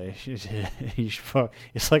America.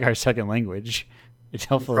 It's like our second language. It's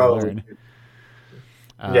helpful to learn.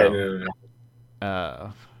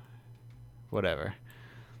 No. Whatever.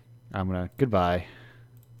 Goodbye.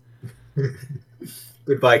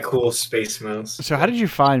 Goodbye, cool space mouse. So how did you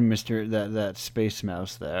find that space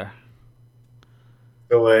mouse there?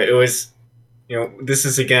 So it was, this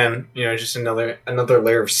is again, just another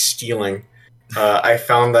layer of stealing. I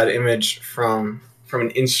found that image from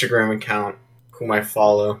an Instagram account whom I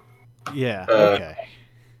follow. Yeah. Okay.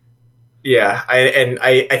 Yeah,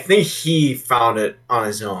 I think he found it on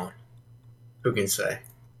his own. Who can say?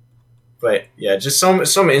 But yeah, just some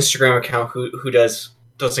Instagram account who does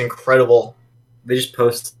incredible. They just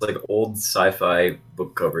post like old sci-fi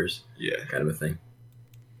book covers. Yeah, kind of a thing.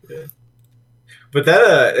 Yeah. But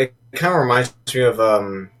that it kind of reminds me of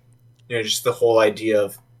just the whole idea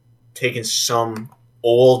of taking some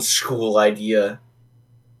old school idea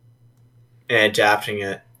and adapting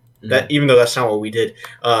it. That even though that's not what we did.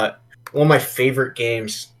 One of my favorite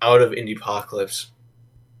games out of Indiepocalypse.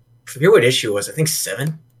 I forget what issue it was. I think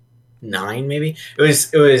 7, 9 maybe. It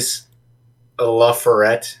was a La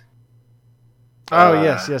Ferrette. Oh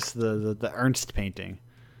yes, the Ernst painting.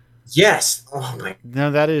 Yes. Oh my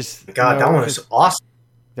No, that is God, that one is awesome.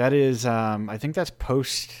 That is, I think that's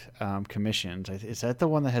post commissioned. Is that the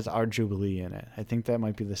one that has Art Jubilee in it? I think that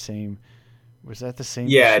might be the same. Was that the same?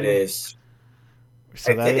 Yeah, issue? it is.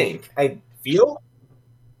 So I think. I feel.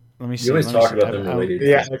 Let me see. You always talk about them related.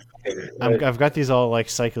 Yeah. I've got these all like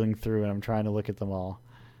cycling through, and I'm trying to look at them all.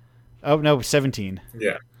 Oh no, 17.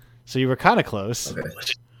 Yeah. So you were kind of close. Okay.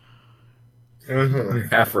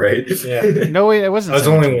 Mhm. Half right. Yeah. No, wait, it wasn't. I was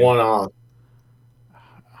 17. only one off.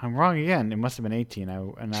 I'm wrong again. It must have been 18.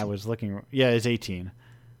 I was looking. Yeah, it's 18.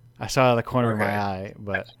 I saw it out of the corner of my eye,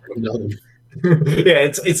 but Yeah,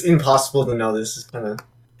 it's impossible to know. This is kind of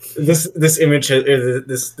this image,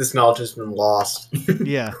 this knowledge has been lost.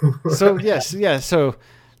 yeah. So yes, yeah. So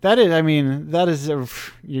that is. I mean, that is.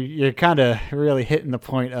 You're kind of really hitting the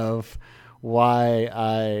point of why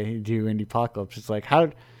I do Indiepocalypse. It's like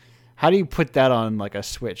how do you put that on like a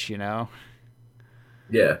Switch? You know.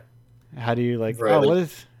 Yeah. How do you like? Right. Oh,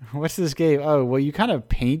 what's this game? Oh, well, you kind of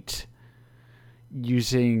paint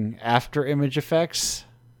using after image effects.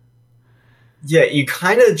 Yeah, you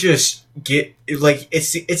kind of just get like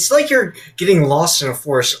it's like you're getting lost in a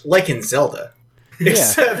forest, like in Zelda. Yeah,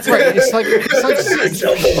 Except, right. It's like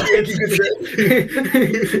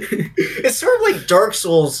it's sort of like Dark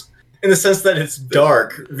Souls in the sense that it's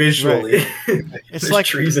dark visually. it's There's like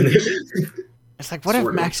trees in it. it's like what if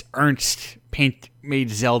Sort of. Max Ernst made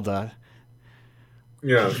Zelda?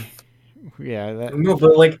 Yeah. Yeah, that, No,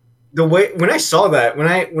 but like the way when I saw that when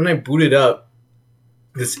I booted up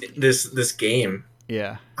this game,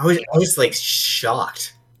 yeah, I was like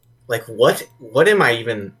shocked. Like what am I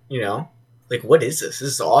even, like what is this? This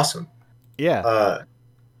is awesome. yeah.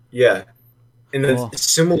 Yeah. And then Cool.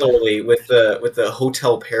 similarly with the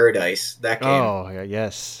Hotel Paradise, that game. Oh, yeah,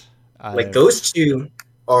 yes. Like those two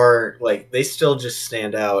are like they still just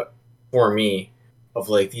stand out for me of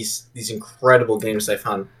like these incredible games I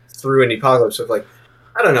found through Indiepocalypse of like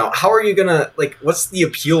I don't know, how are you gonna like what's the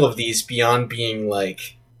appeal of these beyond being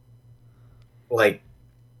like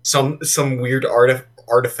some weird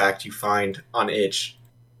artifact you find on itch?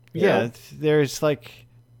 you Yeah, know? there's like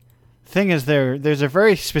thing is there's a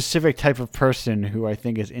very specific type of person who I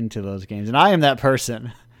think is into those games, and I am that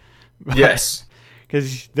person. Yes.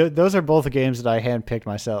 Because those are both games that I handpicked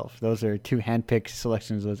myself. Those are 2 handpicked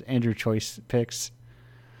selections. Those Andrew Choice picks.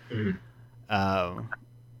 Mhm.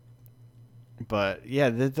 But yeah,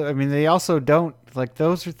 I mean, they also don't like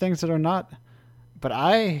those are things that are not. But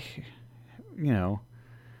I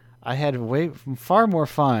had far more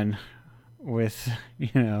fun with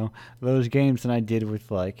those games than I did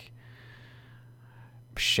with like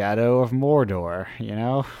Shadow of Mordor.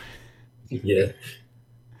 Yeah.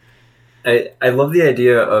 I love the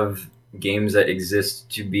idea of games that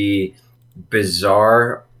exist to be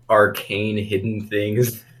bizarre, arcane, hidden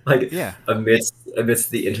things like Yeah.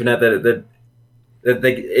 amidst the internet that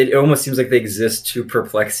it almost seems like they exist to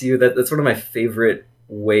perplex you. That's one of my favorite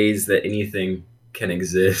ways that anything can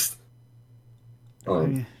exist.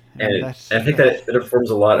 And I think that it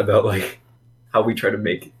informs a lot about like how we try to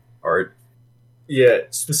make art. Yeah,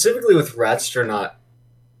 specifically with Ratstronaut,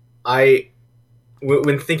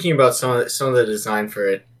 when thinking about some of the design for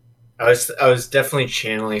it, I was definitely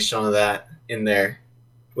channeling some of that in there,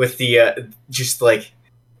 with the just like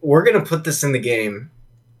we're gonna put this in the game,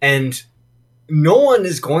 and no one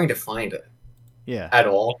is going to find it Yeah. at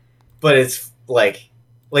all. But it's like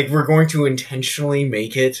we're going to intentionally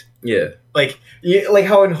make it Yeah. like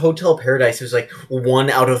how in Hotel Paradise it was like 1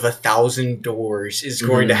 out of 1,000 doors is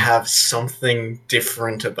going to have something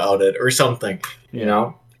different about it or something, you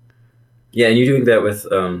know? Yeah, and you're doing that with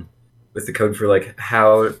the code for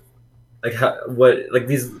what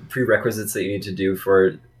these prerequisites that you need to do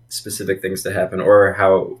for specific things to happen, or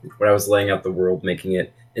how when I was laying out the world, making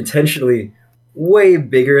it intentionally way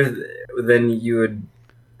bigger than you would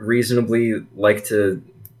reasonably like to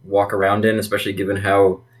walk around in, especially given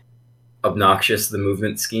how obnoxious the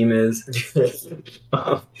movement scheme is.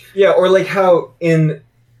 Yeah, or like how in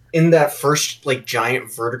that first like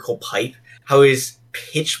giant vertical pipe, how is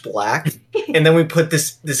pitch black, and then we put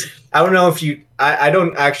this I don't know if you I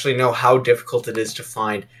don't actually know how difficult it is to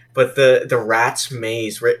find, but the rat's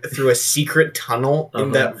maze right through a secret tunnel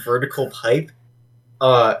in that vertical pipe.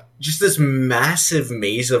 just this massive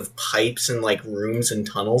maze of pipes and like rooms and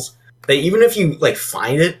tunnels that even if you like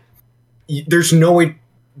find it, there's no way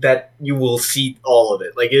that you will see all of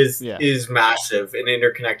it. Like is massive and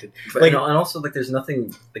interconnected. But, like and also like there's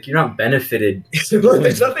nothing like you're not benefited.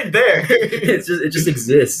 there's nothing there. It just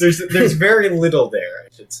exists. There's very little there.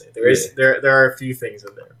 I should say there are a few things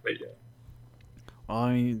in there, but yeah. Well,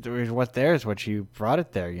 I mean, what there is what you brought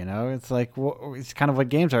it there. You know, it's like it's kind of what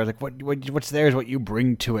games are. Like what's there is what you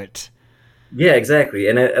bring to it. Yeah, exactly.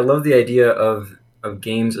 And I love the idea of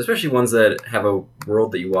games, especially ones that have a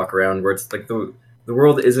world that you walk around, where it's like the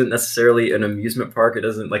world isn't necessarily an amusement park. It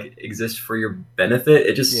doesn't like exist for your benefit.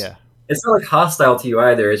 It just it's not like hostile to you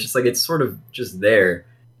either. It's just like it's sort of just there,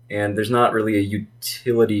 and there's not really a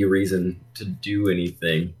utility reason to do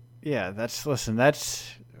anything. Yeah, that's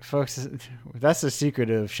folks, that's the secret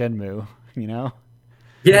of Shenmue, you know?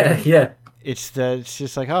 Yeah. It's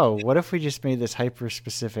just like, oh, what if we just made this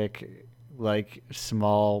hyper-specific, like,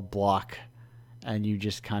 small block, and you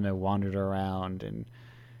just kind of wandered around and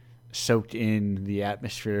soaked in the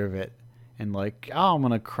atmosphere of it, and like, oh, I'm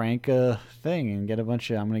going to crank a thing and get I'm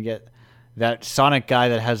going to get that Sonic guy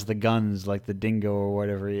that has the guns, like the Dingo or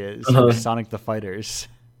whatever he is, Sonic the Fighters.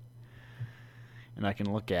 And I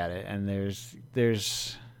can look at it, and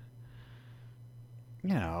there's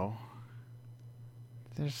you know,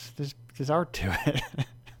 there's art to it.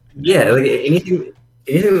 Yeah, like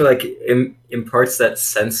anything like imparts that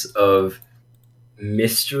sense of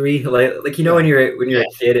mystery. Like you know when you're a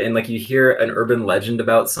kid and like you hear an urban legend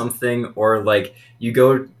about something, or like you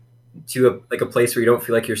go to a place where you don't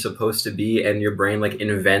feel like you're supposed to be, and your brain like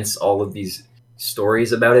invents all of these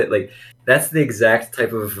stories about it. Like that's the exact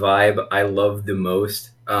type of vibe I love the most.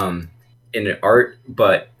 In art,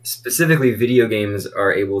 but specifically video games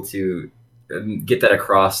are able to get that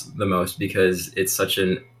across the most because it's such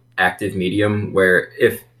an active medium where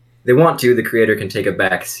if they want to, the creator can take a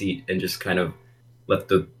back seat and just kind of let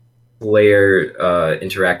the player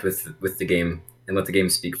interact with the game and let the game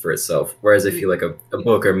speak for itself. Whereas I feel like a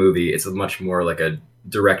book or movie, it's much more like a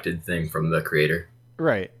directed thing from the creator.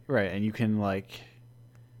 Right. And you can like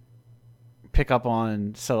pick up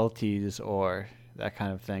on subtleties or that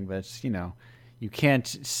kind of thing, but it's, you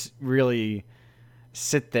can't really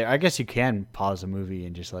sit there. I guess you can pause a movie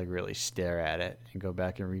and just like really stare at it and go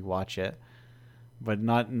back and rewatch it, but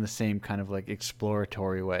not in the same kind of like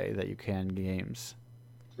exploratory way that you can in games.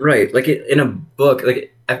 Right. Like in a book,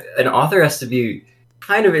 like an author has to be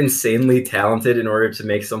kind of insanely talented in order to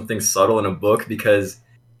make something subtle in a book, because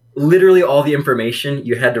literally all the information,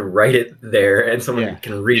 you had to write it there and someone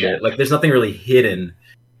can read it. Like there's nothing really hidden.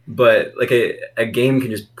 But like a game can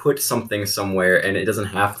just put something somewhere, and it doesn't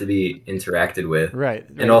have to be interacted with. Right.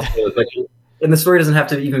 And also, like, and the story doesn't have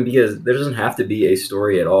to even be there doesn't have to be a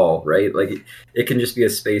story at all, right? Like it can just be a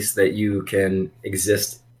space that you can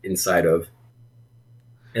exist inside of.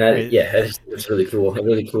 And it's really cool.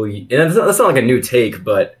 Really cool. And that's not like a new take,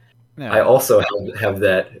 but no. I also have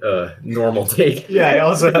that normal take. Yeah, I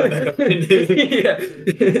also have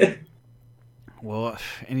that. Yeah. Well,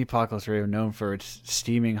 Indiepocalypse Radio known for its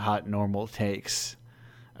steaming hot normal takes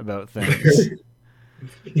about things.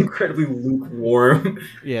 Incredibly lukewarm.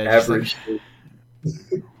 Yeah, average.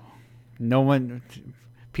 Like,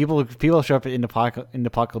 people show up at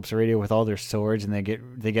Indiepocalypse Radio with all their swords, and they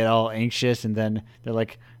get all anxious, and then they're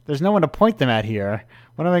like, "There's no one to point them at here.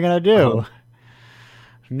 What am I gonna do?"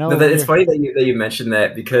 No, it's funny that you mentioned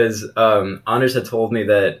that, because Anders had told me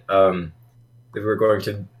that we were going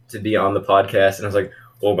to be on the podcast, and I was like,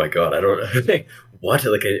 oh my god, I don't what,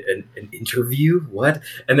 like an interview, what?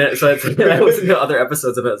 And then so I listened to other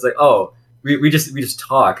episodes of it. It's like, oh, we just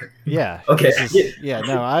talk. Yeah. Okay.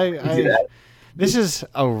 This is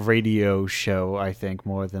a radio show, I think,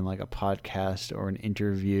 more than like a podcast or an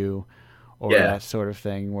interview or that sort of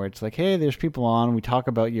thing, where it's like, hey, there's people on, we talk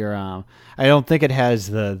about your I don't think it has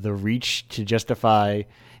the reach to justify,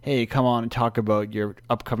 hey, come on and talk about your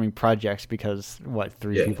upcoming projects, because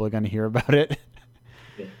three people are going to hear about it.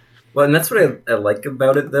 Well, and that's what I like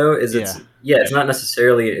about it, though, is it's not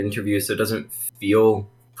necessarily an interview, so it doesn't feel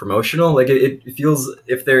promotional. Like it feels,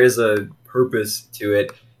 if there is a purpose to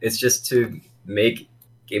it, it's just to make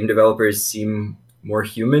game developers seem more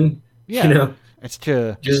human. Yeah, it's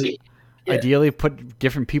to ideally put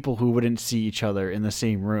different people who wouldn't see each other in the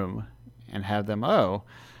same room and have them,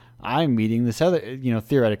 I'm meeting this other,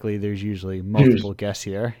 theoretically there's usually multiple guests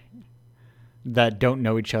here that don't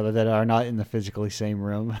know each other, that are not in the physically same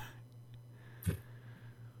room.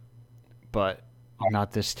 But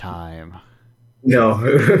not this time. No,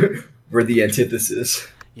 we're the antithesis.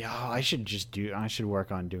 Yeah, I should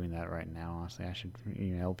work on doing that right now. Honestly, I should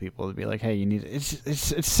email people to be like, "Hey, you need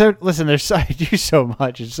it's so listen. There's I do so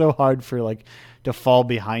much. It's so hard for like to fall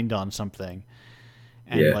behind on something,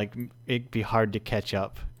 and Yeah. like it'd be hard to catch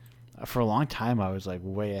up. For a long time, I was like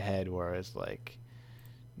way ahead, where I was like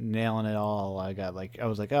nailing it all. I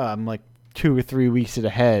was like, oh, I'm like 2 or 3 weeks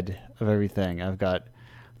ahead of everything. I've got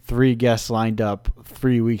 3 guests lined up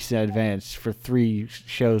 3 weeks in advance for 3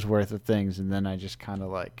 shows worth of things, and then I just kind of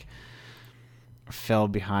like fell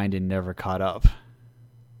behind and never caught up.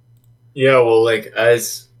 Yeah, well, like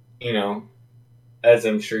as you know, as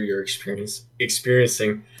I'm sure you're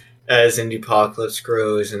experiencing, as Indiepocalypse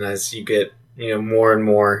grows and as you get more and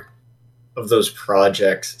more of those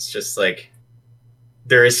projects, it's just like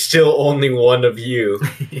there is still only one of you.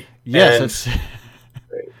 Yes,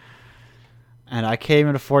 and I can't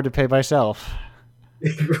even afford to pay myself.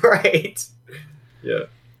 Right. Yeah.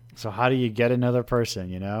 So how do you get another person?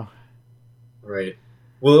 You know. Right.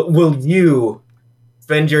 Will you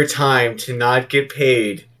spend your time to not get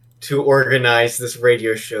paid to organize this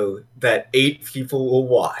radio show that 8 people will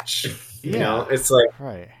watch? You know, it's like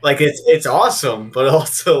right. Like it's awesome, but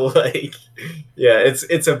also like, yeah,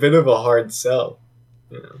 it's a bit of a hard sell.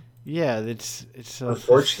 You know. Yeah, it's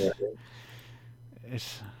Unfortunately.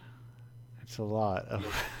 It's a lot of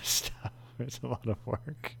stuff. It's a lot of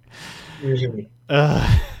work. Mhm.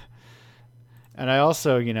 And I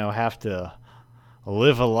also, have to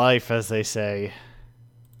live a life, as they say.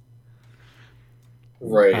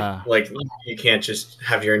 Right. Like you can't just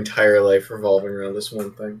have your entire life revolving around this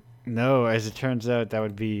one thing. No, as it turns out, that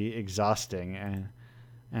would be exhausting,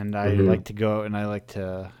 and I like to go and I like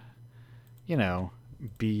to,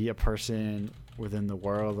 be a person within the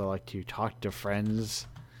world. I like to talk to friends,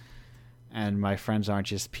 and my friends aren't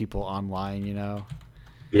just people online, Yeah.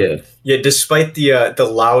 Yeah, despite the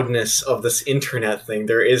loudness of this internet thing,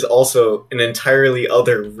 there is also an entirely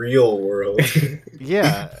other real world.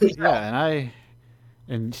 Yeah,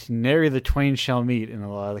 and nary the twain shall meet in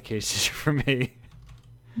a lot of the cases for me.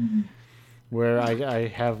 Where I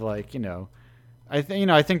have like I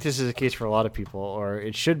think this is the case for a lot of people, or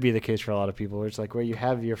it should be the case for a lot of people. Where it's like where you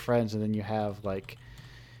have your friends and then you have like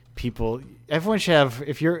people. Everyone should have.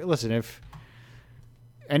 If you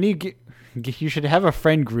should have a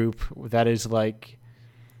friend group that is like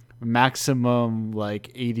maximum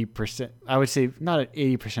like 80%. I would say not at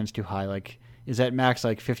 80% is too high. Like is at max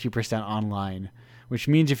like 50% online, which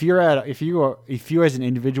means if you as an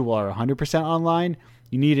individual are 100% online,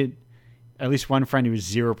 you need at least one friend who is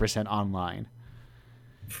 0% online.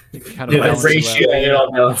 Kind of the ratio it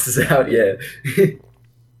all balances out. Yeah.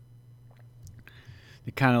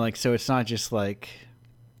 It kind of like so it's not just like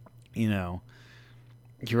you're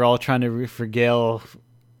all trying to regale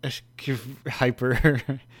hyper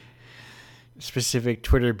specific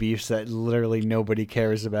Twitter beefs that literally nobody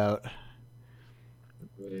cares about.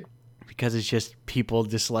 Right. Because it's just people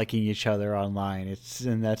disliking each other online.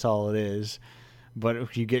 And that's all it is. But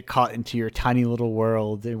if you get caught into your tiny little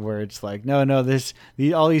world where it's like, no,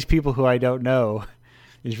 all these people who I don't know,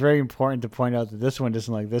 it's very important to point out that this one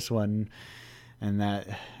doesn't like this one, and that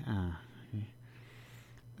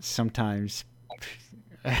sometimes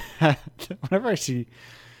whenever I see,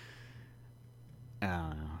 I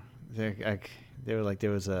don't know,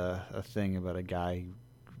 there was a thing about a guy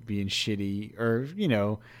being shitty or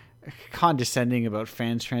condescending about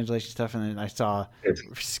fans translation stuff, and then I saw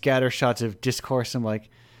scatter shots of discourse. I'm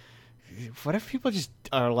like, what if people just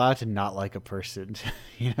are allowed to not like a person?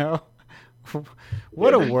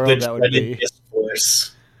 What a world that would be.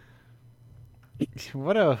 Discourse.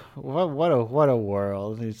 What a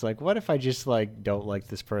world. It's like, what if I just like don't like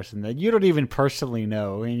this person that you don't even personally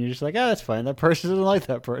know, and you're just like, that's fine. That person doesn't like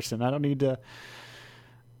that person. I don't need to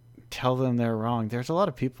tell them they're wrong. There's a lot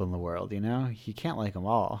of people in the world, you can't like them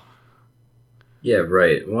all. Yeah,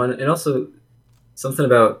 right. One, and also something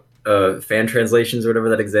about fan translations or whatever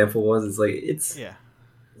that example was. It's like it's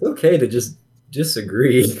okay to just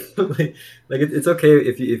disagree. It's okay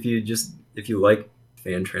if you like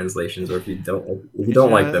fan translations or if you don't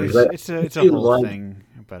like them. It's a whole thing,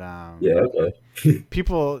 but yeah, okay.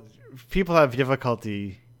 people have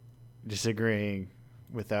difficulty disagreeing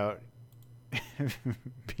without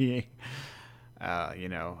being,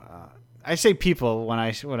 I say people when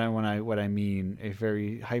I mean a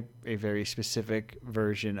very specific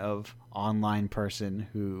version of online person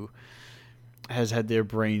who has had their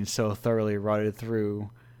brain so thoroughly rotted through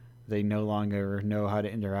they no longer know how to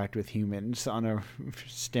interact with humans on a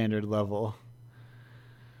standard level.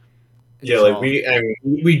 Yeah, like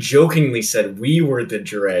we jokingly said we were the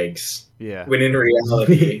dregs. Yeah. When in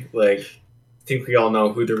reality, like I think we all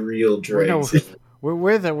know who the real dregs are.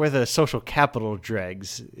 we're the social capital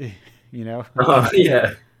dregs, you know, Oh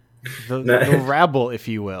yeah. the rabble, if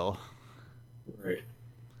you will. Right.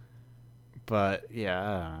 But yeah,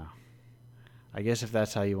 I don't know. I guess if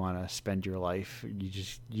that's how you want to spend your life,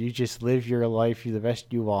 you just live your life the best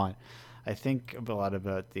you want. I think a lot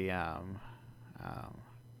about the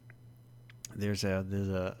there's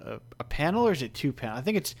a panel, or is it two panels? I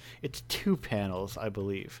think it's two panels, I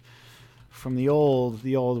believe, from the old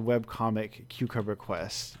webcomic Cucumber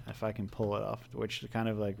Quest, if I can pull it up, which kind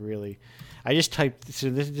of like really, I just typed. So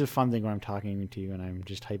this is a fun thing when I'm talking to you and I'm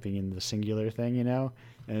just typing in the singular thing, you know,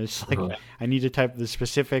 and it's like I need to type the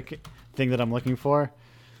specific thing that I'm looking for.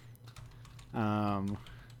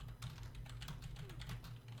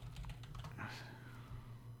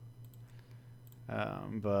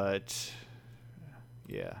 But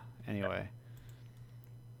yeah. Anyway.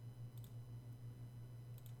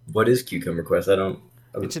 What is Cucumber Quest? I don't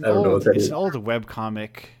know what that is. It's an old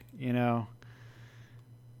webcomic, you know,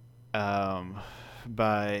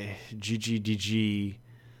 by GGDG.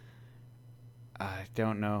 I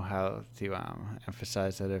don't know how to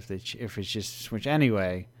emphasize that if it's just switch.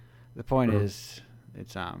 Anyway, the point is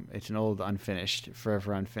it's an old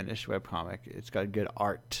forever unfinished webcomic. It's got good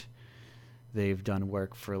art. They've done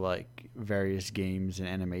work for like various games and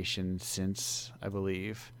animations since, I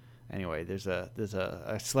believe. Anyway, there's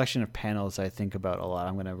a selection of panels I think about a lot.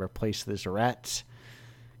 I'm going to replace this rat.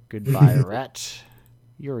 Goodbye, rat.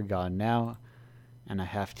 You're gone now. And I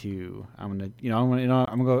have to. I'm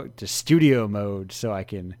gonna go to studio mode so I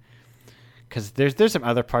can, because there's some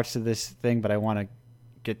other parts to this thing, but I want to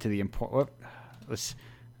get to the important.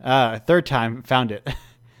 Third time found it.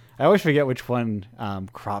 I always forget which one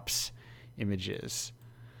crops images.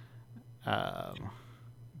 But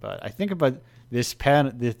I think about this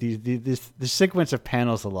this sequence of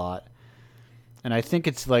panels a lot, and I think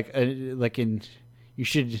it's there's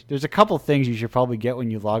a couple things you should probably get when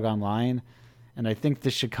you log online, and I think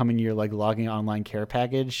this should come in your like logging online care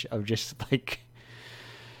package of just like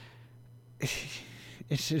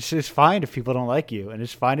it's fine if people don't like you, and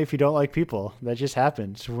it's fine if you don't like people. That just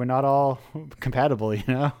happens. We're not all compatible, you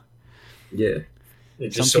know. Yeah.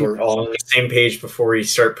 Just so we're all on the same page before we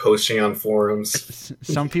start posting on forums.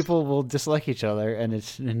 Some people will dislike each other, and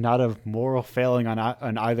it's not a moral failing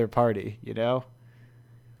on either party, you know?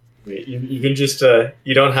 You can just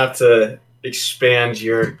you don't have to expand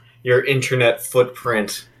your internet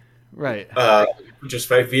footprint, right? Just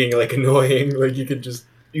by being like annoying. Like you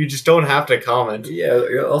just don't have to comment.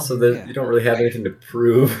 Yeah. Also, you don't really have anything to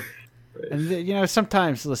prove. And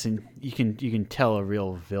sometimes, listen, you can tell a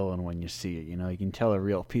real villain when you see it. You know, you can tell a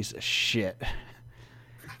real piece of shit.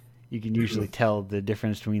 You can usually tell the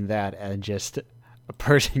difference between that and just a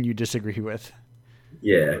person you disagree with.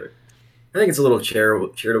 Yeah, I think it's a little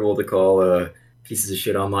charitable to call pieces of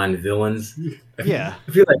shit online villains. Yeah,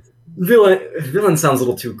 I feel like villain sounds a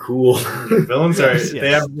little too cool. Villains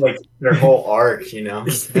they have like their whole arc, you know.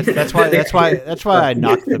 That's why I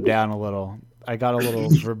knocked them down a little. I got a little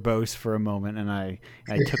verbose for a moment, and I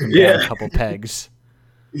took him down a couple pegs.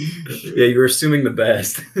 Yeah, you were assuming the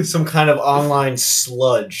best. Some kind of online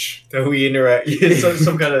sludge that we interact.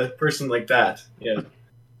 Some kind of person like that. Yeah.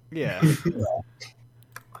 Yeah.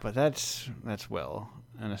 But that's well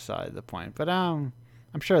and aside the point. But I'm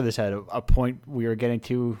sure this had a point we were getting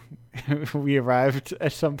to. We arrived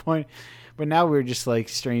at some point, but now we're just like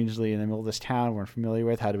strangely in the middle of this town we're familiar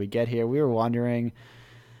with. How do we get here? We were wandering.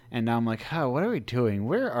 And now I'm like, what are we doing?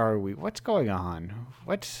 Where are we? What's going on?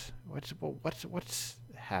 What's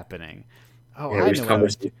happening? Oh, yeah, I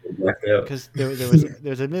know. Because there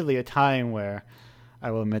was admittedly a time where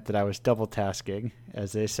I will admit that I was double tasking,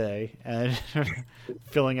 as they say, and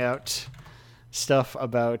filling out stuff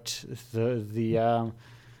about the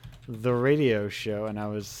radio show, and I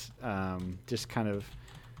was just kind of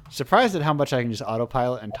surprised at how much I can just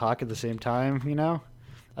autopilot and talk at the same time. You know.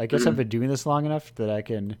 I guess I've been doing this long enough that I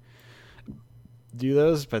can do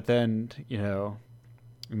those, but then,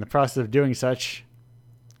 in the process of doing such,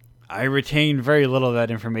 I retain very little of that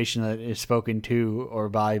information that is spoken to or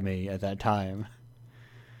by me at that time.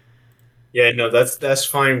 Yeah, no, that's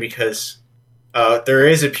fine because there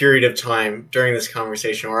is a period of time during this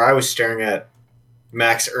conversation where I was staring at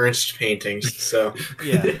Max Ernst paintings, so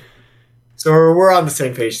yeah. So we're on the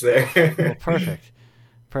same page there. Well, perfect.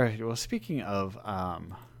 Well, speaking of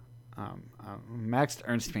Max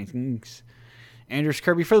Ernst paintings, Anders,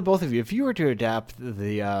 Kirby, for the both of you, if you were to adapt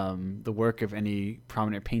the work of any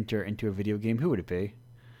prominent painter into a video game, who would it be?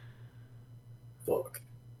 Fuck.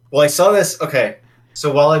 Well, I saw this. Okay,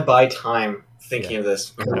 so while I buy time thinking of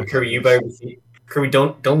this, Kirby, you buy Kirby,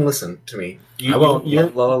 don't listen to me. I won't. Yeah,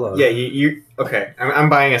 you. Okay, I'm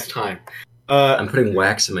buying us time. I'm putting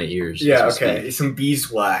wax in my ears. Yeah, as we okay, speak. some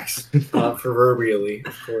beeswax, proverbially,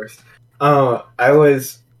 of course. I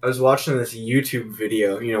was watching this YouTube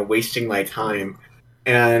video, wasting my time,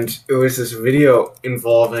 and it was this video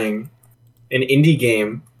involving an indie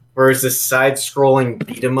game where it's this side-scrolling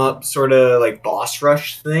beat 'em up sort of like boss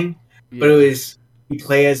rush thing, but it was you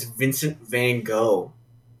play as Vincent Van Gogh,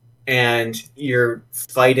 and you're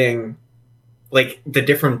fighting like the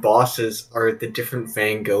different bosses are the different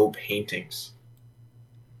Van Gogh paintings,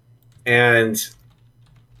 and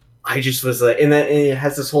I just was like, and then it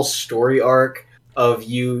has this whole story arc of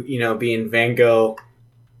you being Van Gogh,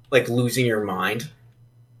 like losing your mind,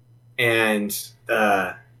 and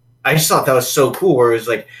I just thought that was so cool. Where it was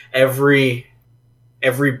like every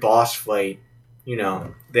boss fight,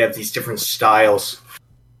 they have these different styles,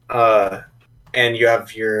 and you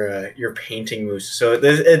have your painting moves. So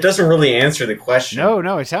it doesn't really answer the question.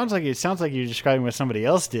 No, it sounds like you're describing what somebody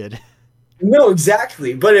else did. No,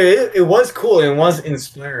 exactly. But it was cool and it was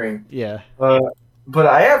inspiring. Yeah. But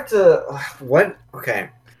I have to what?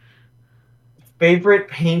 Okay. Favorite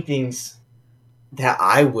paintings that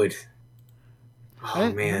I would.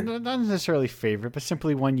 Oh man, not necessarily favorite, but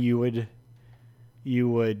simply one you would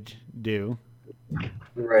do,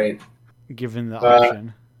 right? Given the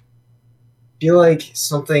option. I feel like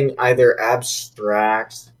something either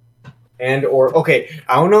abstract or okay.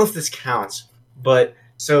 I don't know if this counts, but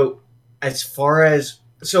so as far as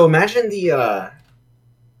imagine the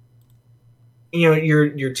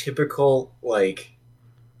your typical like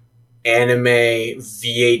anime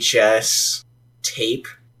VHS tape.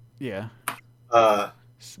 Yeah.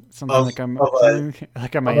 Something like a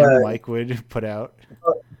man Mike would put out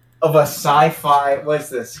of a sci-fi. What's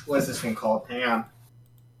this one called? Hang on,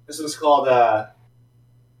 this was called.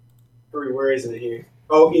 Where is it here?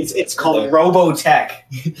 Oh, it's called Robotech.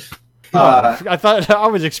 I thought I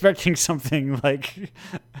was expecting something like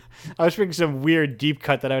I was expecting some weird deep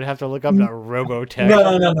cut that I would have to look up. Not Robotech.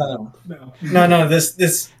 No.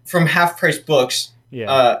 This from Half Price Books.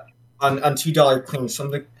 Yeah. On $2 clean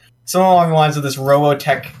something along the lines of this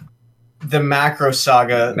Robotech, the Macross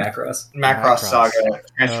Saga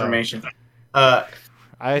transformation. I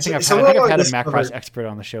think I've had a Macross expert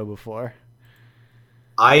on the show before.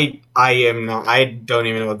 I am not. I don't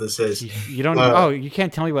even know what this is. You don't. You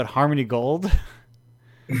can't tell me about Harmony Gold.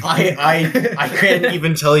 I can't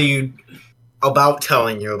even tell you about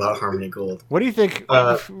telling you about Harmony Gold. What do you think?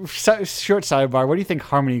 Short sidebar. What do you think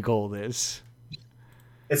Harmony Gold is?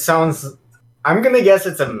 It sounds. I'm gonna guess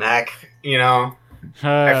it's a mech.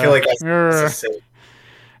 I feel like that's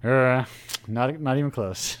not even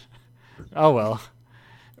close. Oh well.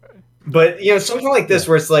 But something like this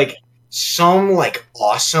where it's like some like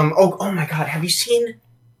awesome. Oh my god! Have you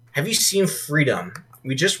seen Freedom?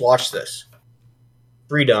 We just watched this.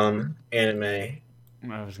 Freedom anime.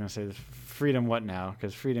 I was gonna say Freedom. What now?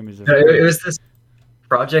 Because Freedom is. It was this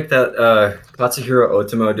project that Katsuhiro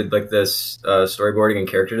Otomo did like this storyboarding and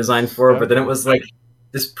character design for, but then it was like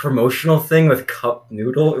this promotional thing with Cup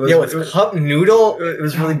Noodle. It was Cup Noodle. It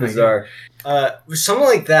was really bizarre. It was something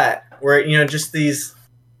like that where just this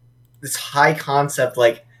high concept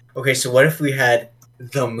like, okay, so what if we had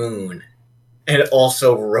the moon and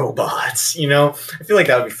also robots? I feel like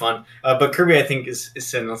that would be fun. But Kirby, I think, is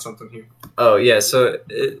sitting on something here. Oh yeah, so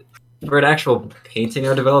for an actual painting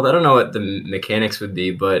I developed, I don't know what the mechanics would be,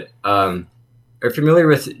 but are you familiar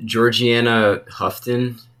with Georgiana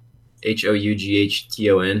Houghton?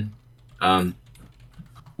 Houghton.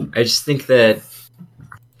 I just think that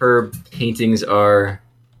her paintings are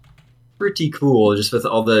pretty cool, just with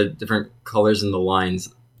all the different colors and the lines.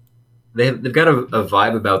 They've got a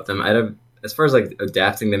vibe about them. As far as like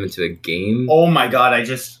adapting them into a game. Oh my god! I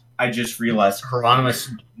just realized Hieronymus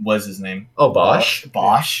was his name. Oh, Bosch.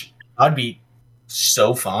 Bosch. That'd be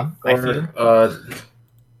so fun. I feel.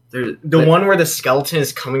 The one where the skeleton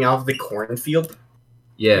is coming out of the cornfield.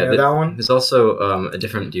 Yeah, that one. There's also a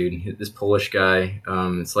different dude, this Polish guy.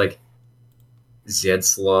 It's like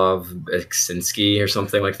Zdzisław Beksinski or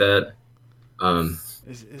something like that.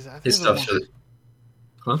 His stuff should.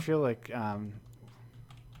 I feel like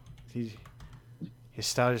his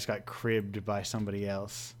style just got cribbed by somebody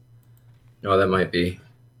else. Oh, that might be.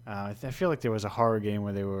 I feel like there was a horror game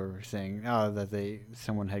where they were saying that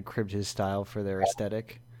someone had cribbed his style for their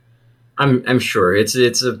aesthetic. I'm sure it's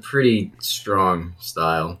a pretty strong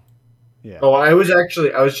style. Yeah. Oh, I was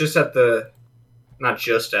just at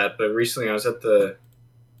but recently I was at the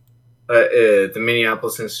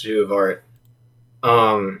Minneapolis Institute of Art.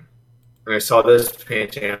 And I saw this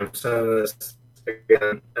painting. I'm sending this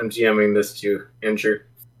Again, I'm GMing this to Andrew.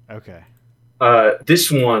 Okay.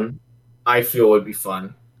 This one I feel would be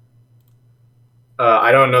fun.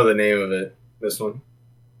 I don't know the name of it. This one.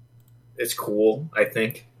 It's cool, I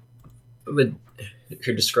think. But if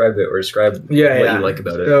you describe it or describe what you like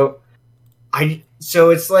about it. So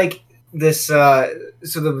it's like this.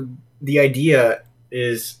 So the idea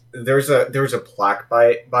is there's a plaque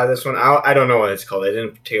by this one. I don't know what it's called. I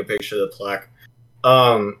didn't take a picture of the plaque.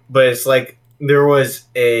 But it's like there was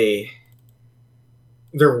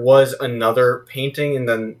another painting, and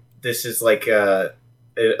then this is like a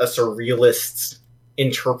surrealist's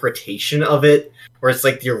interpretation of it, where it's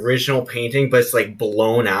like the original painting, but it's like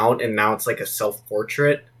blown out, and now it's like a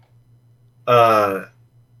self-portrait.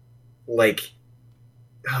 Like,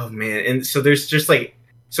 oh man, and so there's just like,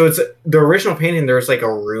 so it's the original painting. There's like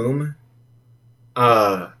a room,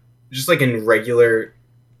 just like a regular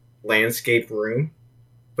landscape room,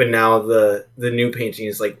 but now the new painting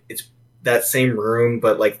is like it's that same room,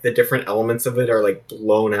 but like the different elements of it are like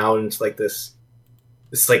blown out into like this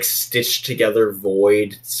like stitched together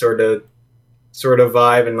void sort of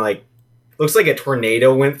vibe, and like looks like a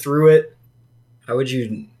tornado went through it. How would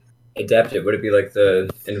you adapt it? Would it be like the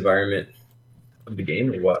environment of the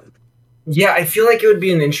game or what? Yeah, I feel like it would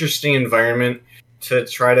be an interesting environment to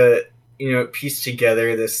try to, piece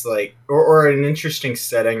together this like or an interesting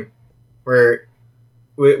setting where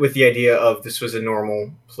with the idea of this was a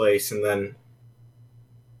normal place, and then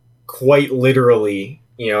quite literally,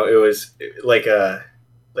 it was like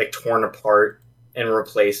torn apart and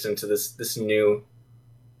replaced into this new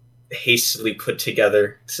hastily put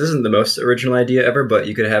together. This isn't the most original idea ever, but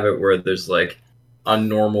you could have it where there's like a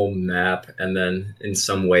normal map, and then in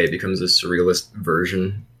some way it becomes a surrealist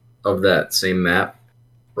version of that same map.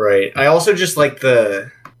 Right. I also just like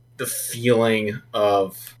the feeling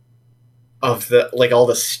of the like all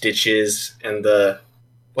the stitches and the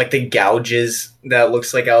gouges that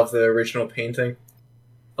looks like out of the original painting.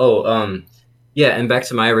 Yeah, and back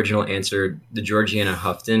to my original answer, the Georgiana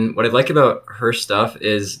Houghton. What I like about her stuff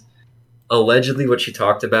is allegedly what she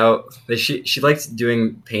talked about. She liked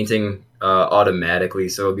doing painting automatically,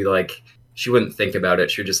 so it would be like she wouldn't think about it.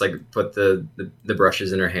 She would just like put the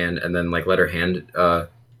brushes in her hand and then like let her hand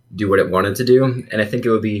do what it wanted to do. And I think it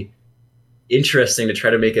would be interesting to try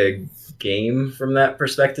to make a game from that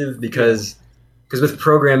perspective, because with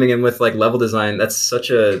programming and with like level design, that's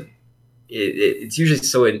it's usually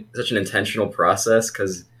such an intentional process,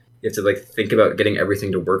 because you have to like think about getting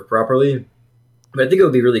everything to work properly. But I think it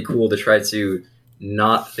would be really cool to try to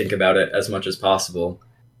not think about it as much as possible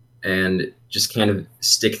and just kind of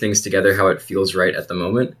stick things together how it feels right at the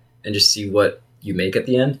moment and just see what you make at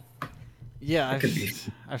the end. Yeah,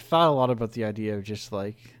 I've thought a lot about the idea of just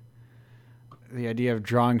like the idea of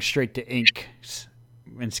drawing straight to ink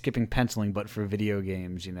and skipping penciling, but for video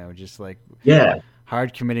games, just like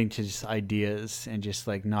hard committing to just ideas and just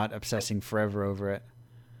like not obsessing forever over it.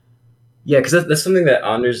 Yeah, because that's something that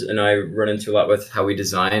Anders and I run into a lot with how we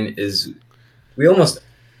design, is we almost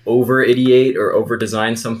over-ideate or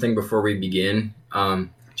over-design something before we begin,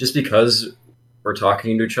 just because we're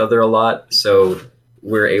talking to each other a lot, so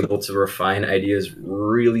we're able to refine ideas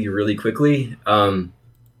really, really quickly,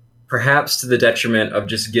 perhaps to the detriment of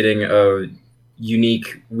just getting a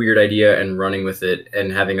unique, weird idea and running with it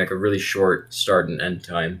and having like a really short start and end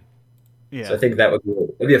time. Yeah. So I think that would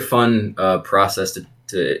be a fun process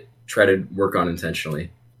to try to work on intentionally.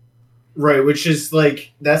 Right, which is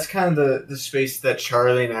like that's kind of the space that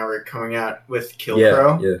Charlie and I were coming at with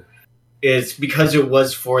Killcrow. Yeah. Is because it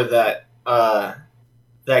was for that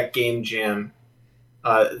game jam.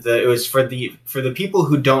 It was for the people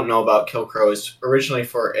who don't know about Killcrow. It was originally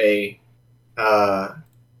for a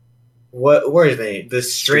where is they? The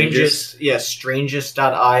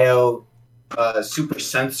strangest.io super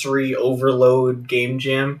sensory overload game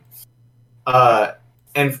jam. So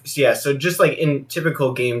just like in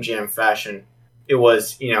typical game jam fashion, it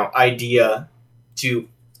was, idea to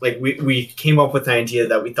like we came up with an idea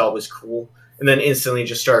that we thought was cool, and then instantly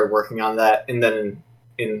just started working on that, and then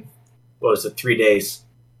in what was it, 3 days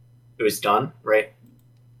it was done, right?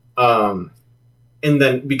 And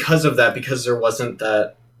then because there wasn't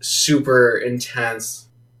that super intense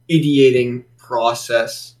ideating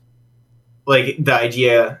process, like the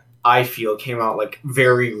idea I feel came out like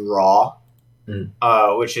very raw.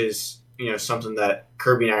 Which is, something that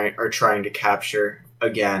Kirby and I are trying to capture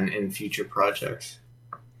again in future projects.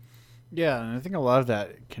 Yeah, and I think a lot of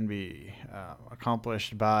that can be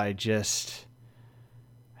accomplished by just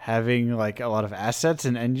having like a lot of assets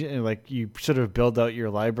and engine, like you sort of build out your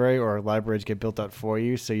library, or libraries get built out for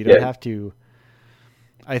you, so you don't have to.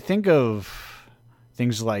 I think of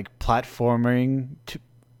things like platforming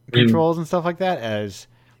controls and stuff like that as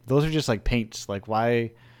those are just like paints. Like,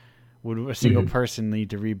 why would a single person need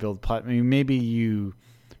to rebuild I mean, maybe you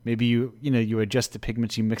you adjust the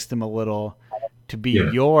pigments, you mix them a little to be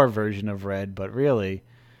your version of red, but really,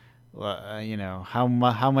 how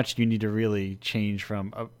much do you need to really change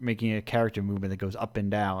from making a character movement that goes up and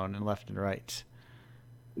down and left and right?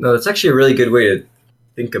 No, that's actually a really good way to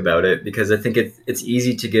think about it, because I think it's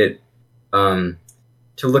easy to get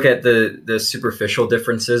to look at the superficial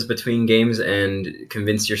differences between games and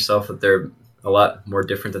convince yourself that they're a lot more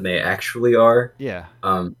different than they actually are. Yeah.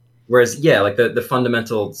 Whereas, like the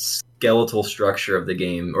fundamental skeletal structure of the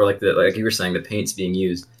game, or like you were saying, the paints being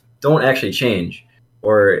used don't actually change,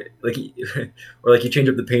 or like you change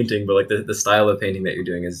up the painting, but like the style of painting that you're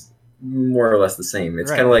doing is more or less the same.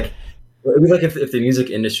 It's kind of like it'd be like if the music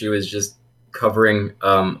industry was just covering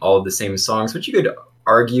all of the same songs, which you could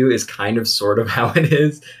argue is kind of sort of how it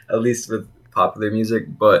is, at least with popular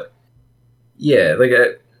music. But yeah, like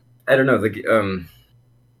I don't know, like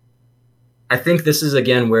I think this is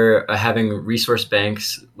again where having resource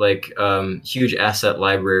banks like huge asset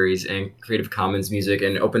libraries and Creative Commons music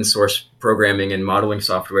and open source programming and modeling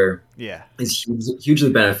software is hugely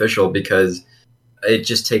beneficial, because it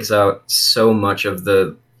just takes out so much of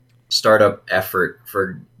the startup effort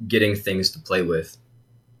for getting things to play with.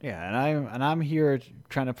 Yeah, and I'm here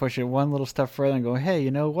trying to push it one little step further and go, hey,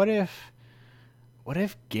 what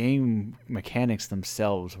if game mechanics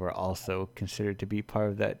themselves were also considered to be part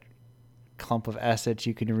of that clump of assets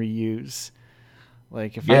you can reuse?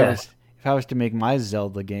 Like if I was to make my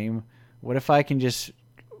Zelda game, what if I can just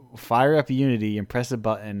fire up Unity and press a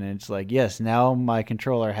button and it's like, yes, now my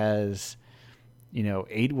controller has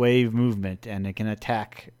 8-wave movement and it can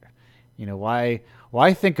attack. Why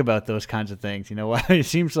think about those kinds of things? Why it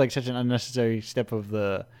seems like such an unnecessary step of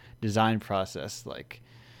the design process. Like,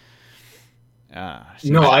 I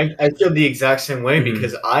feel the exact same way,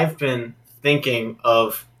 because I've been thinking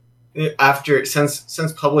of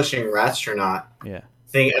since publishing Ratstronaut.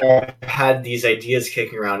 I've had these ideas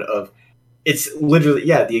kicking around of it's literally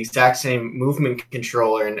the exact same movement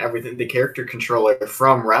controller and everything, the character controller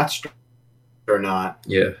from Ratstronaut.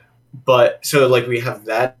 Yeah, but so like we have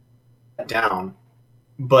that down,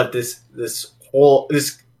 but this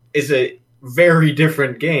is a very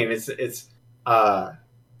different game. It's You're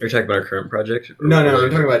talking about our current project? No,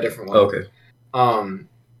 I'm talking about a different one. Oh, okay.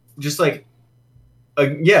 Just like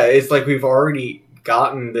it's like we've already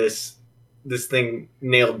gotten this thing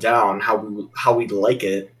nailed down how we like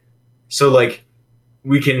it, so like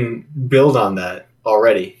we can build on that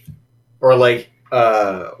already. Or like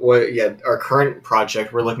our current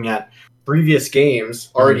project, we're looking at previous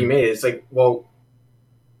games already made. It's like, well,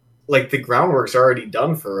 like the groundwork's already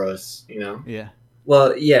done for us, Yeah.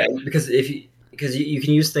 Well, yeah, because you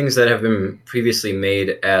can use things that have been previously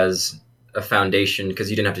made as a foundation,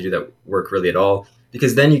 because you didn't have to do that work really at all.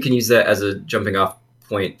 Because then you can use that as a jumping off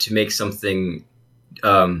point to make something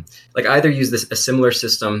like either use a similar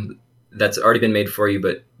system that's already been made for you,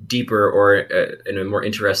 but deeper or in a more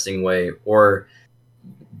interesting way, or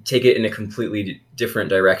take it in a completely different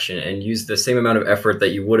direction and use the same amount of effort that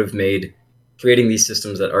you would have made creating these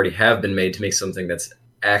systems that already have been made to make something that's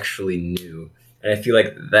actually new. And I feel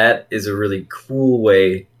like that is a really cool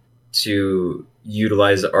way to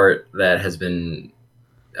utilize art that has been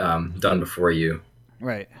done before you.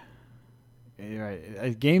 Right.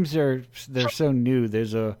 Games they're so new.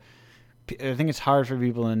 I think it's hard for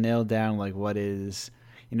people to nail down like what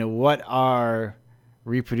are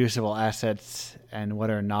reproducible assets and what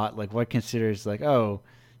are not. Like what considers like, to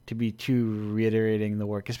be too reiterating the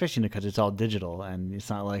work, especially because it's all digital and it's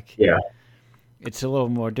not like it's a little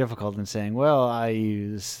more difficult than saying, well, I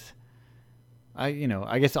guess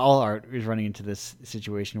all art is running into this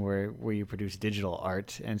situation where you produce digital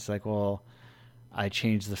art and it's like, well, I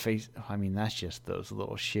changed the face. I mean, that's just those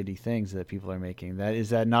little shitty things that people are making. Is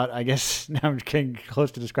that not, I guess now I'm getting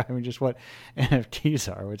close to describing just what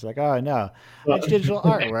NFTs are, where it's like, oh no, it's digital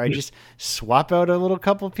art where I just swap out a little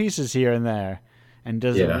couple pieces here and there. And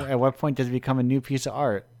at what point does it become a new piece of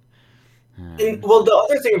art? Well, the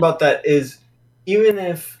other thing about that is, even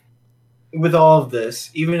if with all of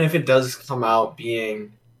this, even if it does come out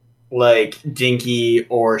being like dinky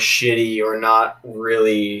or shitty or not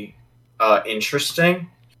really interesting,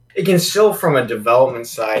 it can still, from a development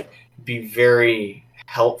side, be very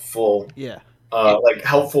helpful. Like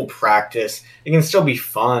helpful practice. It can still be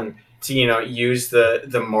fun to use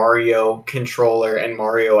the Mario controller and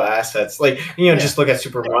Mario assets. Like just look at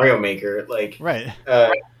Super Mario Maker. Like right.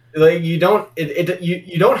 Like you don't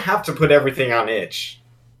have to put everything on itch.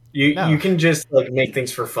 No. You can just like make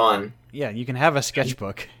things for fun. Yeah, you can have a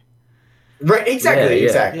sketchbook. Right, exactly, Yeah.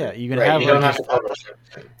 exactly. Yeah, you can right. have you don't like have to publish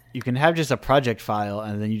it. you can have just a project file,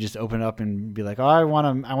 and then you just open it up and be like, oh, I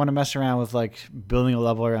want to mess around with like building a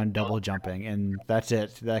level around double jumping, and that's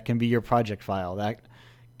it. That can be your project file. That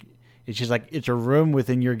it's just like it's a room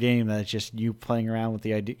within your game that's just you playing around with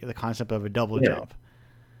the idea, the concept of a double jump.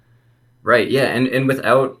 Right. Yeah, and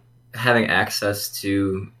without having access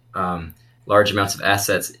to large amounts of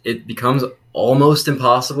assets, it becomes almost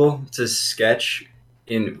impossible to sketch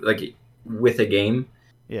in like with a game.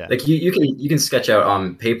 Yeah. Like you can sketch out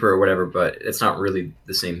on paper or whatever, but it's not really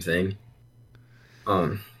the same thing.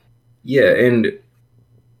 Yeah, and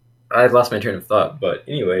I lost my train of thought, but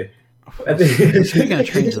anyway. Speaking of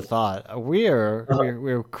trains of thought,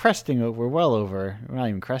 we're cresting over. We're well over. We're not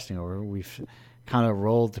even cresting over. We've kind of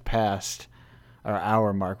rolled past our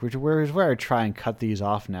hour mark, which is where I try and cut these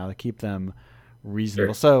off now to keep them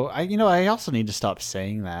reasonable. Sure. So I also need to stop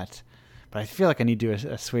saying that, but I feel like I need to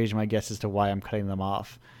assuage my guess as to why I'm cutting them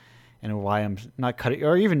off, and why I'm not cutting,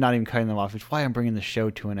 or even not even cutting them off. It's why I'm bringing the show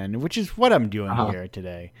to an end, which is what I'm doing here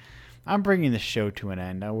today. I'm bringing the show to an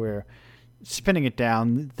end. Now we're spinning it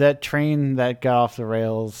down. That train that got off the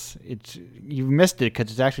rails, you missed it because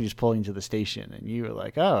it's actually just pulling to the station, and you were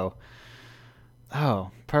like, oh,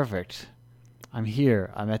 perfect. I'm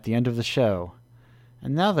here. I'm at the end of the show.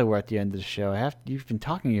 And now that we're at the end of the show, you've been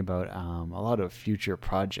talking about a lot of future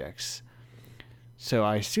projects. So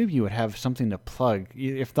I assume you would have something to plug,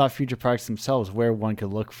 if not future projects themselves, where one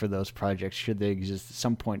could look for those projects should they exist at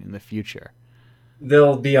some point in the future.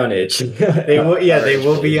 They'll be on itch. They will. Yeah, they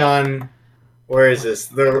will be on. Where is this?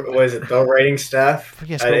 The writing staff?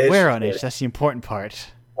 Yes, but where on itch? That's the important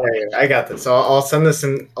part. All right, I got this. I'll send this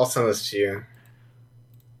in. I'll send this to you.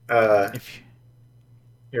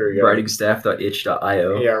 Here we go.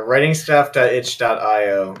 Writingstaff.itch.io. Yeah,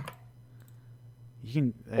 writingstaff.itch.io. You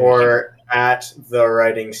can, or at the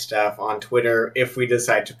writing staff on Twitter if we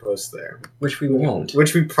decide to post there. Which we won't.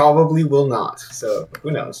 Which we probably will not. So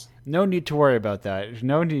who knows? No need to worry about that.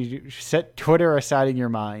 No need to set Twitter aside in your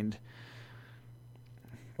mind.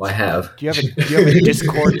 Well, I have. Do you have a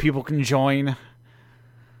Discord people can join?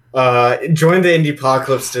 Join the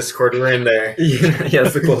Indiepocalypse Discord. We're in there. Yeah,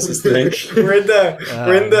 that's the closest thing. we're in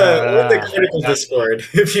the critical Discord.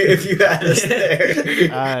 If you add us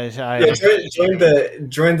there.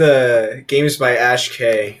 Join the Games by Ash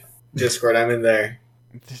K Discord. I'm in there.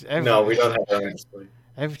 No, we don't have our own Discord.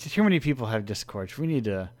 Too many people have Discords. We need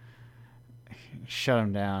to shut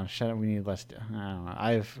them down. We need less.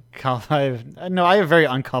 I don't know. I have very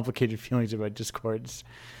uncomplicated feelings about Discords.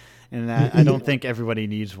 And that I don't think everybody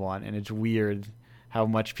needs one, and it's weird how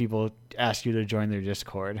much people ask you to join their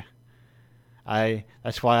Discord.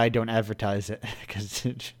 That's why I don't advertise it, because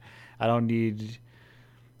I don't need.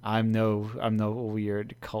 I'm no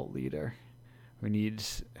weird cult leader who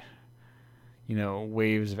needs,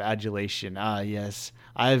 waves of adulation. Yes,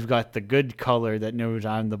 I've got the good color that knows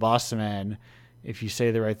I'm the boss man. If you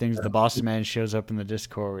say the right things, the boss man shows up in the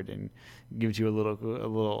Discord and gives you a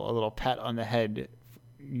little pat on the head.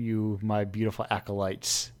 You, my beautiful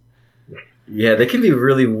acolytes. Yeah, they can be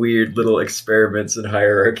really weird little experiments in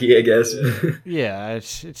hierarchy, I guess. Yeah,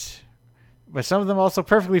 it's, but some of them also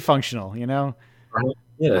perfectly functional. Yeah, I'm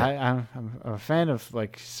a fan of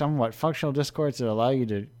like somewhat functional Discords that allow you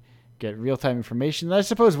to get real time information that I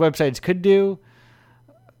suppose websites could do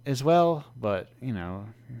as well. But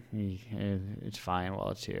it's fine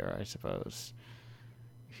while it's here, I suppose.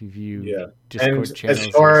 If you view Discord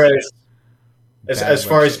channels. As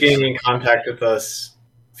far as getting in contact with us,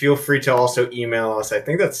 feel free to also email us. I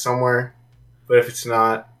think that's somewhere, but if it's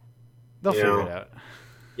not, they'll figure it out.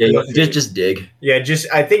 Yeah, just dig. Yeah,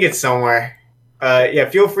 I think it's somewhere.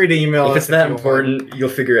 Feel free to email us. If it's that important, you'll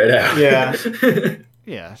figure it out. Yeah.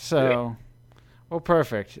 Yeah. So, well,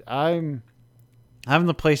 perfect. I'm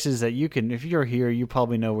the places that you can. If you're here, you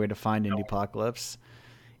probably know where to find Indiepocalypse.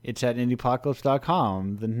 It's at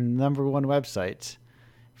indiepocalypse.com, the number one website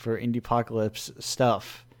for Indiepocalypse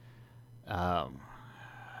stuff.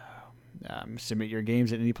 Submit your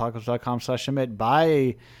games at indiepocalypse.com/submit.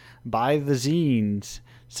 Buy the zines.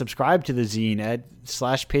 Subscribe to the zine at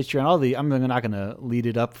 /Patreon. I'm not going to lead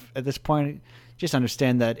it up at this point. Just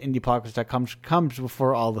understand that indiepocalypse.com comes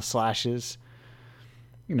before all the slashes.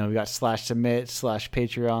 We got /submit,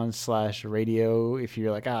 /Patreon, /radio. If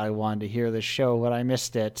you're like, I wanted to hear this show, but I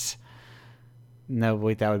missed it. No,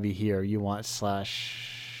 wait, that would be here. You want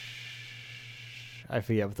I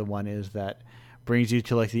forget what the one is that brings you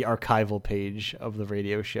to like the archival page of the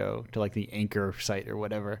radio show, to like the Anchor site or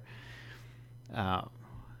whatever. I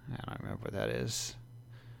don't remember what that is.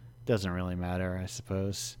 Doesn't really matter, I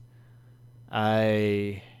suppose.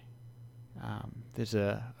 There's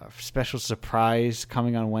a special surprise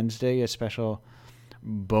coming on Wednesday, a special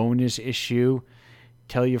bonus issue.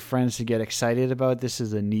 Tell your friends to get excited about it. This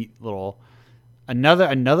is a neat little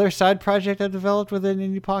another side project I've developed within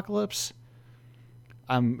Indiepocalypse.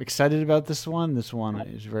 I'm excited about this one. This one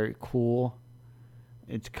is very cool.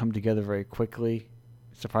 It's come together very quickly,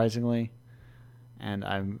 surprisingly, and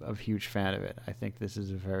I'm a huge fan of it. I think this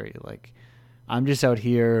is a very I'm just out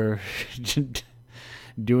here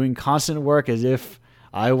doing constant work as if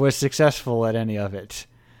I was successful at any of it.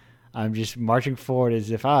 I'm just marching forward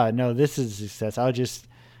as if, no, this is a success. I'll just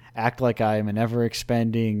act like I am an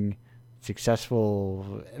ever-expanding,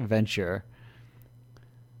 successful venture.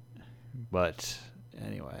 But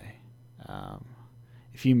anyway,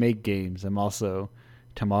 if you make games, I'm also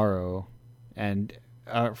tomorrow, and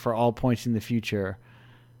for all points in the future,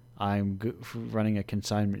 I'm running a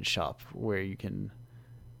consignment shop where you can,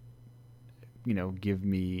 give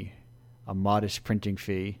me a modest printing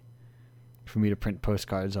fee for me to print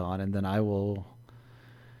postcards on, and then I will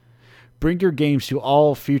bring your games to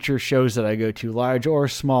all future shows that I go to, large or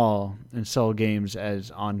small, and sell games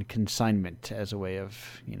as on consignment as a way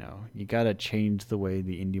of, you got to change the way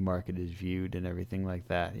the indie market is viewed and everything like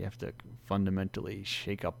that. You have to fundamentally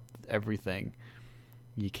shake up everything.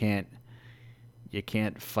 You can't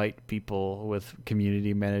fight people with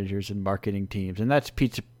community managers and marketing teams. And that's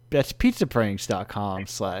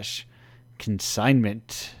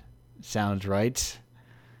pizzapranks.com/consignment. Sounds right.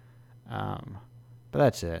 But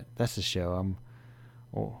that's it. That's the show.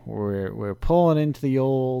 We're pulling into the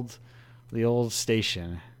old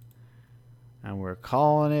station, and we're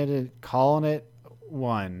calling it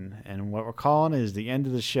one. And what we're calling is the end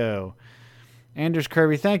of the show. Anders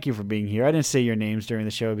Kirby, thank you for being here. I didn't say your names during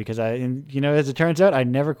the show because as it turns out, I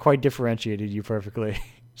never quite differentiated you perfectly,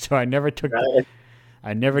 so I never took that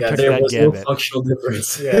gambit. There was no functional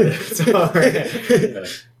difference. Yeah, it's all right.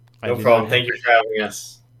 No problem. Thank you for having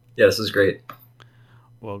us. Yeah, this was great.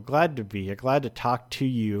 Well, glad to be here. Glad to talk to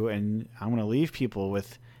you. And I'm going to leave people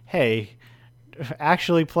with, hey,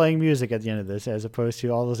 actually playing music at the end of this, as opposed to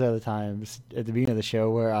all those other times at the beginning of the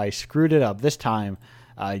show where I screwed it up. This time,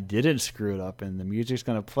 I didn't screw it up, and the music's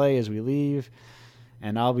going to play as we leave.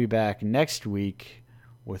 And I'll be back next week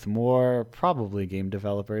with more, probably, game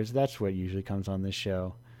developers. That's what usually comes on this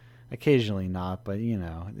show. Occasionally not, but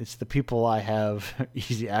it's the people I have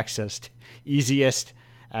easiest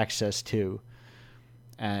access to,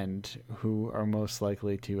 and who are most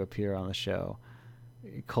likely to appear on the show.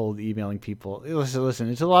 Cold emailing people. Listen.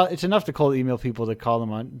 It's enough to cold email people to call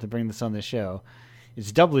them on to bring this on the show.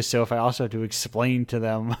 It's doubly so if I also have to explain to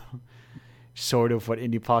them sort of what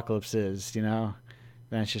Indiepocalypse is. Then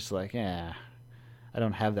it's just I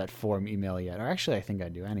don't have that form email yet. Or actually, I think I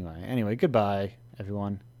do. Anyway, goodbye,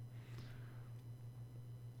 everyone.